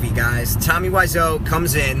the movie, guys, Tommy Wiseau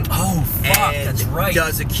comes in. Oh, fuck, that's right.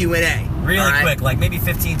 Does a Q&A. Really quick, like maybe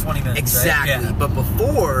 15, 20 minutes. Exactly. Right? Yeah. But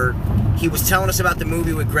before, he was telling us about the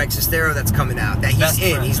movie with Greg Sestero that's coming out. That he's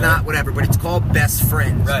in. He's not whatever, but it's called Best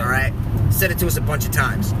Friends. Right. All right? Said it to us a bunch of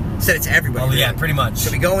times. Said it to everybody. Oh, really. Yeah, pretty much.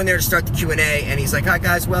 So we go in there to start the Q&A, and he's like, hi,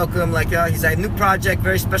 guys, welcome. Like, he's like, new project,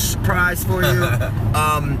 very special surprise for you.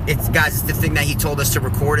 It's the thing that he told us to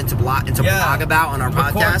record and to blog about on our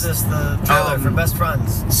podcast. The trailer for Best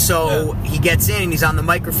Friends. So he gets in, and he's on the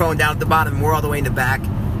microphone down at the bottom, and we're all the way in the back.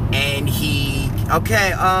 And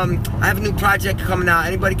I have a new project coming out.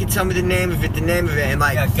 Anybody can tell me the name of it, And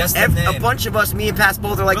like, a bunch of us, me and Pass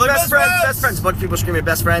both are like, best friends. A bunch of people screaming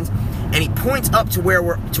best friends. And he points up to where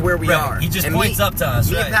we are. He just points up to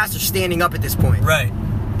us. Me and Pass are standing up at this point. Right.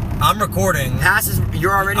 I'm recording.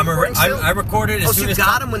 You're already recording still? I recorded as soon as... you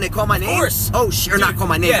got him when they call my name? Of course. Oh, or not call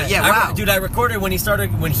my name. Yeah, wow. Dude, I recorded when he came in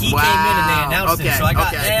and they announced it, so I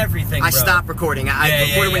got everything, bro. I stopped recording. I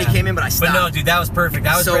recorded when he came in, but I stopped. But no, dude, that was perfect.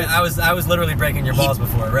 I was literally breaking your balls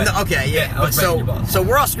before, right? No, I was breaking your balls. So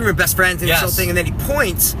we're all screaming best friends and this whole thing, and then he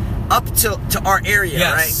points up to our area,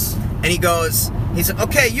 right? And he goes, He's like,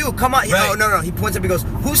 okay, you come on. Right. Oh no, he points up. He goes,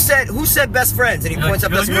 who said best friends? And he points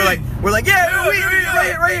up at us, and we're like, yeah, we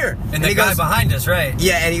right here. And the guy behind us, right?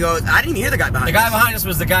 Yeah, and he goes, I didn't hear the guy behind us. The guy behind us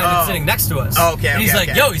was the guy that's sitting next to us. Oh, okay. And he's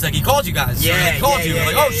like, yo, he's like, he called you guys. Yeah, he called you. We're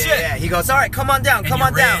like, oh shit. Yeah. He goes, all right, come on down, come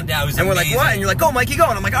on down. And we're like, what? And you're like, go, Mikey, go.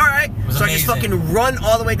 And I'm like, all right. So I just fucking run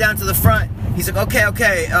all the way down to the front. He's like,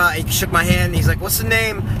 okay. He shook my hand. He's like, what's the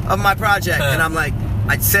name of my project? And I'm like,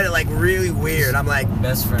 I said it like really weird. I'm like,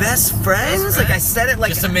 Best friends? Like I said it like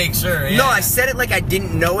just to make sure. Yeah. No, I said it like I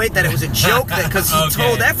didn't know it, that it was a joke because he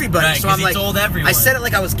told everybody. Right, so I'm like, told everyone. I said it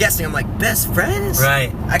like I was guessing. I'm like, best friends?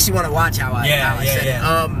 Right. I actually want to watch how I said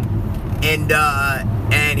it.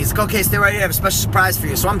 And he's like, okay, stay right here. I have a special surprise for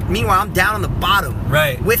you. So meanwhile, I'm down on the bottom,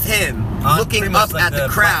 right, with him, looking up at the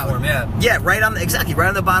crowd. Yeah, right on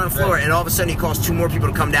the bottom floor. Right. And all of a sudden, he calls 2 more people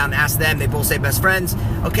to come down and ask them. They both say best friends.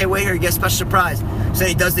 Okay, wait here. You get a special surprise. So then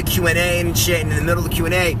he does the Q&A and shit. And in the middle of the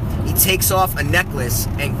Q&A, he takes off a necklace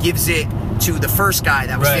and gives it to the first guy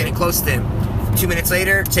that was standing close to him. 2 minutes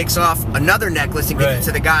later, takes off another necklace and gives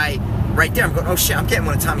it to the guy right there. I'm going, oh shit, I'm getting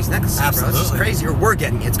one of Tommy's necklaces, Absolutely. bro. This is crazy. Or we're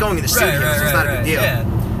getting it. It's going in the studio, so it's not a big deal.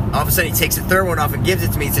 Yeah. All of a sudden, he takes the third one off and gives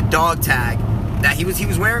it to me. It's a dog tag. That he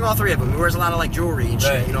was wearing all 3 of them. He wears a lot of like jewelry and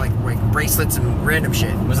shit, you know, like bracelets and random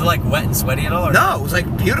shit. Was it like wet and sweaty at all? Or no, it was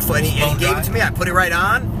like beautiful. And he gave it to me. I put it right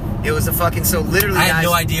on. It was a fucking literally. I had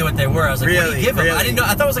no idea what they were. I was like, what do you give him? I didn't know.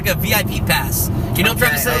 I thought it was like a VIP pass. You know what I'm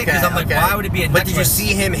trying to say? Because I'm like, why would it be a necklace? But did you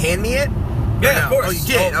see him hand me it? Yeah, of course. Oh, you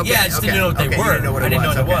did? Okay. Yeah, I just didn't know what they were. I didn't know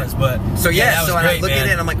what it was, but so that was I great, look at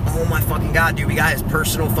it and I'm like, oh my fucking god, dude, we got his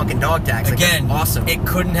personal fucking dog tags. Like, again, awesome. It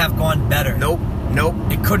couldn't have gone better. Nope.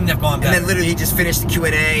 It couldn't have gone better. And then literally he just finished the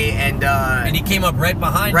Q&A and he came up right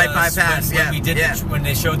behind us when we did when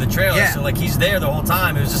they showed the trailer. Yeah. So like he's there the whole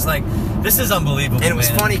time. It was just like, this is unbelievable. And it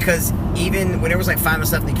was funny because even when there was like 5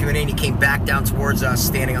 minutes left in the Q&A and he came back down towards us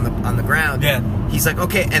standing on the ground. Yeah. He's like,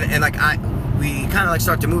 okay, and like we kind of like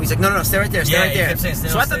start to move. He's like, no, stay right there, stay right there. Kept saying,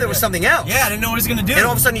 so I thought there was something else. Yeah, I didn't know what he was going to do. And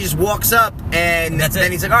all of a sudden he just walks up and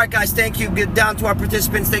then he's like, all right, guys, thank you. Get down to our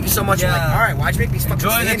participants. Thank you so much. Yeah. I'm like, all right, why'd you make me fucking Enjoy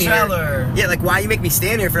stand the here? trailer. Yeah, like why you make me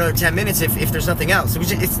stand here for another 10 minutes if there's nothing else? It was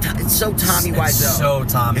just, it's so Tommy Wiseau. So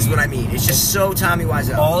Tommy. Is what I mean. It's just so Tommy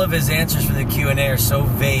Wiseau. All of his answers for the Q&A are so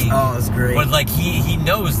vague. Oh, it's great. But like he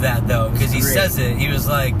knows that though, because he says it. He was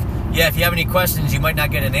like, yeah, if you have any questions, you might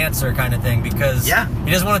not get an answer kind of thing, because he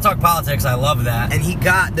doesn't want to talk politics. I love that. And he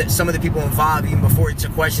got some of the people involved even before he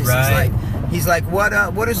took questions. Right. He's like, what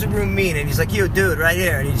does the room mean? And he's like, you, dude, right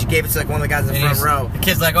here. And he just gave it to like one of the guys in the front row. The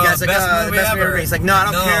kid's like, oh, the best movie ever. He's like, no, I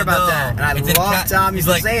don't care about that. And I love Tommy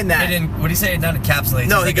for saying that. What do you say? It not encapsulates.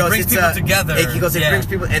 No, he goes, it brings people together. He goes, it brings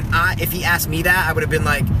people. And if he asked me that, I would have been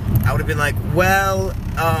like, well,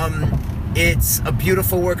 it's a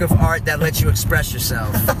beautiful work of art that lets you express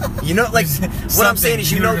yourself. You know, like, what I'm saying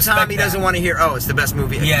is, Tommy doesn't want to hear, oh, it's the best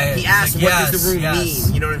movie. Yeah. He asked, what does the room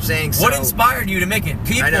mean? You know what I'm saying? What inspired you to make it?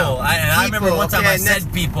 People. I remember one time I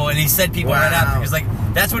said people, and he said people right after. He was like,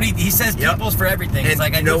 that's what he says, people's for everything. And it's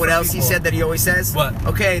like, you know what else he said that he always says? What?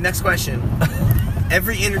 Okay, next question.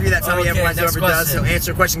 Every interview that Tommy ever does, he'll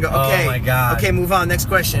answer a question and go, okay, oh my God. Okay, move on, next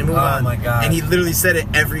question, move on. Oh my God. And he literally said it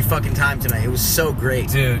every fucking time tonight. It was so great.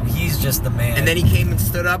 Dude, he's just the man. And then he came and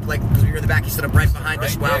stood up, like, because we were in the back, he stood up right behind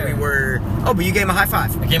us while we were, oh, but you gave him a high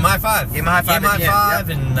five. I gave him a high five. Gave him a high five,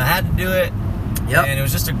 and I had to do it. Yep. And it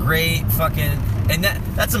was just a great fucking, and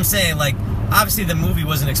that's what I'm saying, like, obviously the movie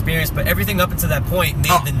was an experience, but everything up until that point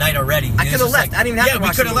made the night already. I could have left. I didn't even have to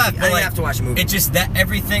watch the movie. I didn't have to watch the movie. It just, that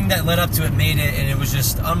everything that led up to it made it, and it was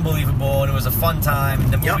just unbelievable, and it was a fun time,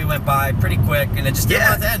 and the movie went by pretty quick, and it just didn't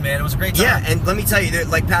want to end, man. It was a great time. Yeah, and let me tell you,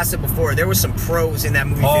 like past it before, there was some pros in that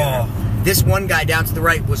movie theater. This one guy down to the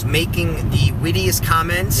right was making the wittiest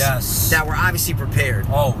comments that were obviously prepared.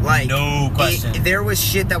 Oh, like, no question. There was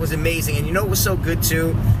shit that was amazing, and you know what was so good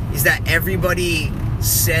too? Is that everybody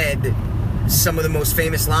said some of the most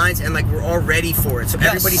famous lines, and like we're all ready for it. So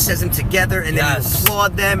everybody says them together, and then you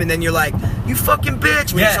applaud them, and then you're like, "You fucking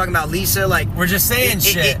bitch!" When you're talking about Lisa, like we're just saying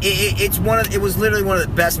shit. It was literally one of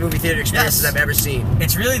the best movie theater experiences I've ever seen.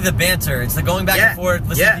 It's really the banter. It's the going back and forth.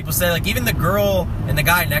 Listening to people say, like, even the girl and the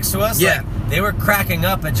guy next to us, like, they were cracking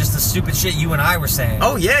up at just the stupid shit you and I were saying.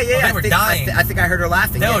 Oh yeah. They were dying. I think I heard her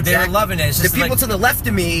laughing. No, they were loving it. It's just the people to the left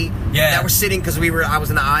of me that were sitting, because I was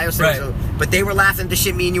in the aisle, but they were laughing at the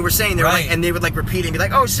shit me and you were saying. They were like, and they would like repeat it and be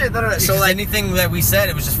like, "Oh shit!" So like anything that we said,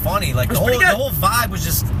 it was just funny. Like the whole vibe was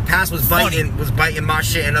just. Pass was biting my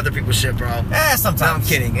shit and other people's shit, bro. Sometimes. No, I'm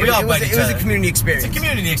kidding. We all bite each other. It was a community experience. It's a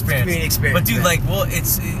community experience. But dude, like, well,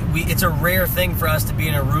 it's a rare thing for us to be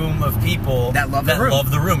in a room of people that love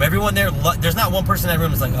the room. Everyone there there's not one person in that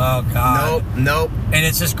room that's like, oh god. Nope. And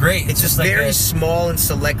it's just great. It's just like very small and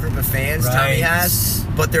select group of fans Tommy has,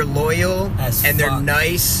 but they're loyal and they're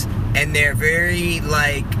nice and they're very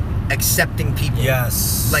like accepting people.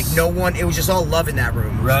 Yes. Like no one. It was just all love in that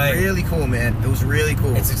room. It was really cool, man. It was really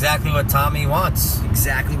cool. It's exactly what Tommy wants.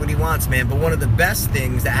 Exactly what he wants, man. But one of the best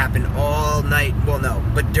things that happened all night. Well, no,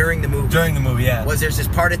 but during the movie. During the movie, yeah. Was there's this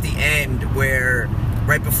part at the end where.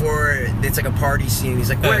 Right before, it's like a party scene. He's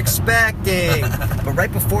like, we're expecting. But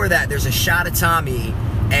right before that, there's a shot of Tommy,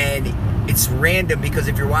 and it's random because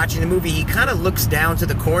if you're watching the movie, he kind of looks down to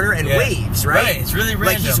the corner and waves, right? Right, it's really random.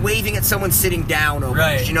 Like he's waving at someone sitting down almost,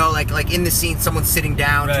 right. You know, like in the scene, someone's sitting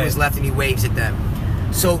down to his left and he waves at them.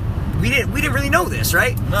 So we didn't really know this,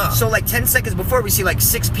 right? No. So like 10 seconds before, we see like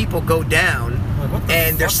 6 people go down.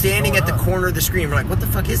 And they're standing at the corner of the screen. We're like, what the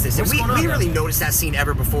fuck is this? And we didn't really notice that scene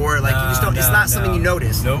ever before. Like, you just don't, it's not something you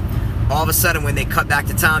notice. Nope. All of a sudden, when they cut back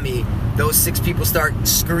to Tommy, those 6 people start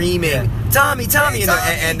screaming, Tommy!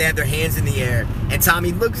 And they have their hands in the air. And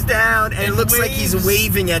Tommy looks down, and it looks like he's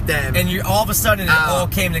waving at them. And all of a sudden, it all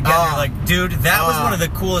came together. Like, dude, that was one of the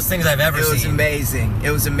coolest things I've ever seen. It was amazing. It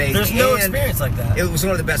was amazing. There's no experience like that. It was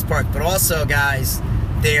one of the best parts. But also, guys,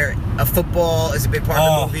 football is a big part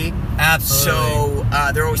of the movie. Absolutely.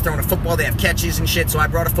 So they're always throwing a football. They have catches and shit. So I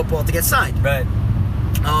brought a football to get signed. Right.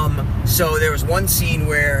 So there was one scene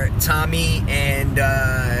where Tommy and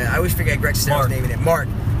I always forget Greg Sestero's name in it. Mark.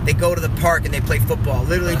 They go to the park and they play football.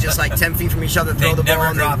 Literally just like 10 feet from each other, throw the ball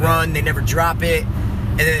and they run. They never drop it.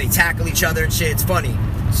 And then they tackle each other and shit. It's funny.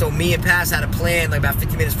 So me and Paz had a plan like about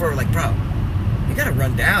 15 minutes before. We're like, bro, we gotta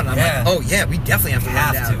run down. I'm like, oh yeah, we definitely have to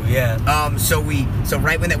run down. So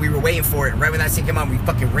right when we were waiting for it, right when that scene came on, we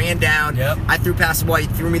fucking ran down. Yep. I threw past the ball, he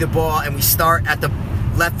threw me the ball, and we start at the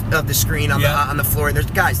left of the screen on the floor. And there's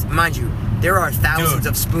guys, mind you, there are thousands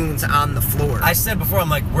of spoons on the floor. I said before, I'm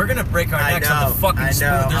like, we're gonna break our necks on the fucking spoon.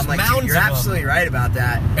 There's I'm like, mounds you're of absolutely right about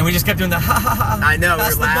that. And we just kept doing the ha ha ha. I know, we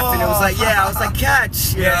were laughing. It was like, I was like,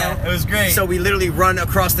 catch. Yeah, it was great. So we literally run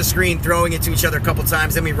across the screen, throwing it to each other a couple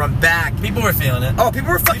times, then we run back. People were feeling it. Oh, people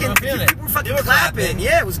were fucking clapping.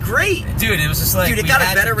 Yeah, it was great. Dude, it was just like, it got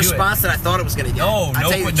a better response than I thought it was gonna get.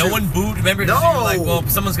 No one booed. Remember, you were like, well,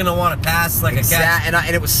 someone's gonna want to pass like a catch.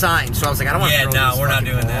 And it was signed, so I was like, I don't want to throw this no, we're not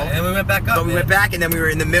doing ball. that. And then we went back up. But we went back, and then we were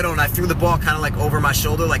in the middle, and I threw the ball kind of like over my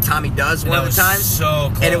shoulder, like Tommy does one of the times. So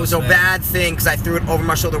close, and it was a bad thing because I threw it over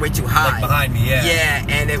my shoulder way too high. Like behind me, Yeah,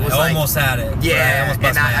 and it was I almost had it. Yeah,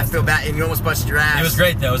 and I feel bad, and you almost busted your ass. It was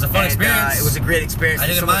great though. It was a fun experience. It was a great experience. I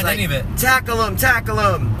didn't mind any of it. Tackle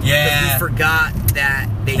him. Yeah. But we forgot that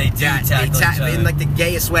they tackle in like the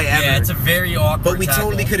gayest way ever. Yeah, it's a very awkward. But we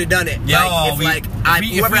totally could have done it. Yeah,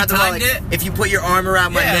 if you put your arm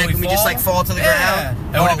around my neck and we just like fall to the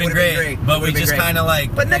ground, it would have been great. But we just kind of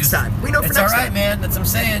like. But next time, we know for next time. It's all right, man. That's what I'm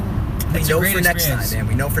saying. We know for next time, man.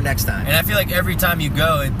 We know for next time. And I feel like every time you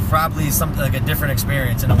go, it probably is something like a different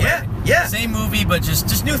experience in a way. Yeah. Same movie, but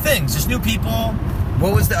just new things, just new people.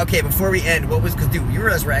 What was before we end, because dude, you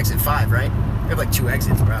realize we're exit 5, right? We have like 2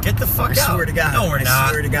 exits, bro. Get the fuck out. I swear to God. No, we're not. I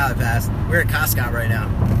swear to God, Paz. We're at Costco right now.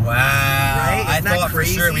 Wow. Right? I thought for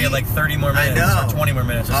sure we had like 30 more minutes or 20 more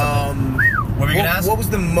minutes or something. What were you going to ask? What was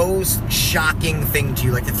the most shocking thing to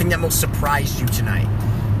you? Like the thing that most surprised you tonight?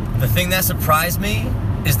 The thing that surprised me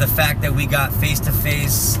is the fact that we got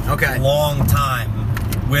face-to-face long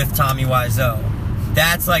time with Tommy Wiseau.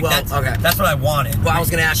 That's like that's what I wanted. Well, I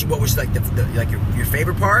was gonna ask you what was like your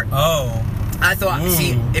favorite part. Oh, I thought.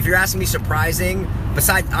 See, if you're asking me surprising,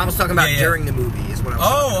 besides I was talking about during the movie is what I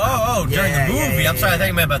was. During the movie. I'm sorry, I thought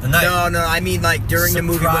you meant about the night. No, I mean like during the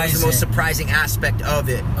movie. What was the most surprising aspect of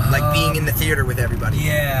it? Like being in the theater with everybody.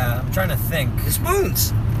 Yeah, I'm trying to think. The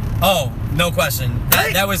spoons. Oh, no question.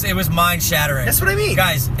 It was mind shattering. That's what I mean,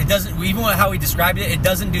 guys. It doesn't even how he described it. It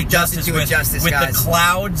doesn't do justice with the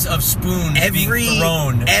clouds of spoons being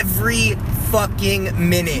thrown every fucking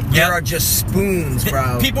minute. There are just spoons,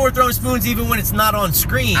 bro. People were throwing spoons even when it's not on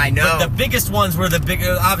screen. I know. But the biggest ones were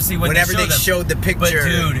obviously whenever they showed the picture. But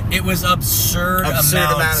dude, it was absurd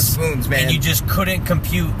amount of spoons, man. And you just couldn't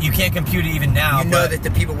compute. You can't compute it even now. You know that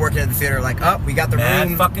the people working at the theater are like, we got the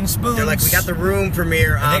room. Fucking spoons. They're like, we got the room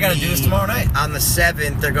premiere on they gotta do this tomorrow night. On the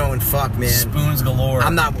 7th, they're going, fuck, man. Spoons galore.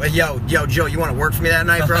 I'm not, yo, Joe, you want to work for me that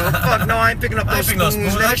night, bro? Fuck, no, I ain't picking up those spoons.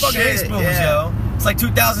 I fucking hate spoons, yo. It's like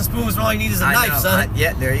 2,000 spoons when all you need is a knife, son.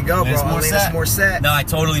 There you go, bro. It's more set. No, I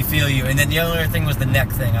totally feel you. And then the other thing was the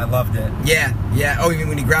neck thing. I loved it. Yeah. Oh, you mean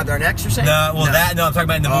when he grabbed our necks, you're saying? No, I'm talking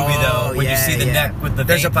about in the movie, though. When you see the neck with the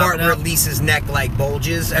There's a part where Lisa's neck, like,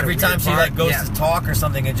 bulges. Every time she, like, goes to talk or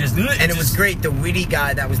something, it just... And it was great. The witty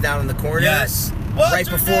guy that was down in the corner. Yes. Right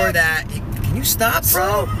before that... Can you stop,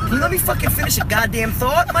 bro? Can you let me fucking finish a goddamn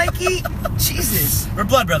thought, Mikey? Jesus. We're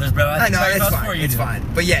blood brothers, bro. I know, it's fine. It's fine.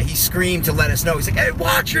 But yeah, he screamed to let us know. He's like, hey,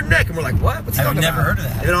 watch your neck. And we're like, what? What's he talking about? I've never heard of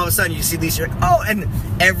that. And then all of a sudden you see Lisa, like, oh, and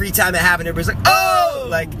every time it happened, everybody's like, oh,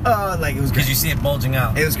 like it was great. Because you see it bulging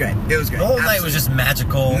out. It was great. It was great. The whole night was just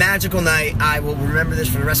magical. Magical night. I will remember this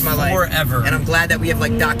for the rest of my life. Forever. And I'm glad that we have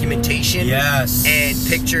like documentation. Yes. And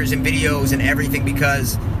pictures and videos and everything,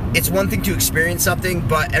 because it's one thing to experience something,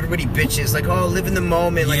 but everybody bitches like, oh, live in the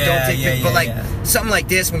moment, like don't take pictures. But like something like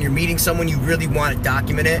this, when you're meeting someone, you really want to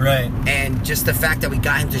document it. Right. And just the fact that we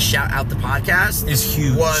got him to shout out the podcast is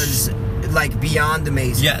huge. Was like beyond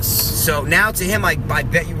amazing. Yes. So now to him, I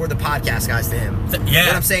bet you we're the podcast guys to him. Yeah.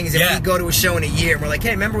 What I'm saying is, if we go to a show in a year and we're like,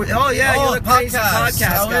 hey, remember? You're the crazy podcast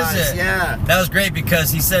How guys. is it? Yeah. That was great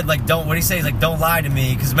because he said like, what did he say? He's like, don't lie to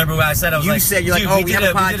me. Because remember what I said? I was you like, said, you're like, oh, we have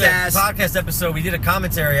a podcast. We did a podcast episode. We did a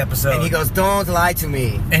commentary episode. And he goes, don't lie to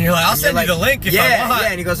me. And you're like, I'll send you the link if I want. Yeah,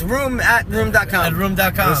 and he goes, room.com. At room.com.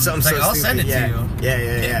 Like, I'll send it to you.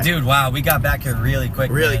 Yeah. Dude, wow, we got back here really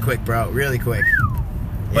quick. Really quick, bro. Really quick.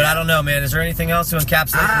 But I don't know, man. Is there anything else to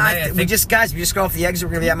encapsulate tonight? We just go off the exit.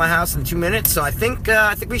 We're gonna be at my house in 2 minutes, so I think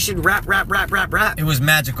we should wrap. It was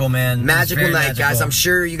magical, man. Magical night, guys. I'm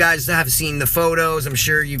sure you guys have seen the photos. I'm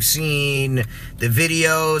sure you've seen the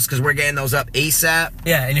videos because we're getting those up ASAP.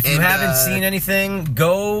 Yeah, and if you haven't seen anything,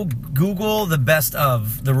 go Google the best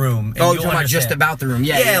of the room. Oh, you're talking about just about the room?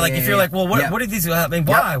 Yeah. Like if you're like, well, what are these? I mean,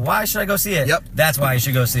 why? Why should I go see it? Yep. That's why you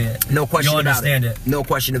should go see it. No question about it. You'll understand it. No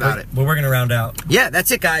question about it. But we're gonna round out. Yeah, that's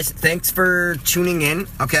it, guys. Thanks for tuning in.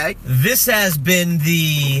 Okay. This has been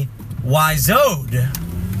the Wizode.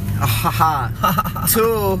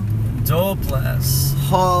 Two. Dopeless.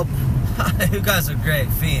 Hope. You guys are great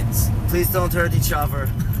fiends. Please don't hurt each other.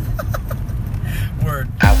 Word.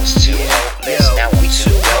 I was too hopeless, now I'm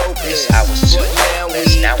too hopeless. I was too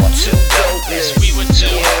hopeless, now I'm too dopeless. We were too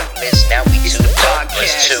hopeless, now we too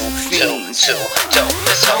darkness. Too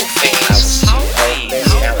dopeless, whole fiends. I was too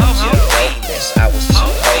hopeless, now I'm too hopeless. I was too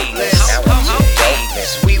hopeless, now I'm too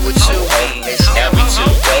dopeless. We were too hopeless, now we too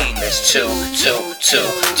dopeless. Too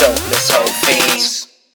dopeless.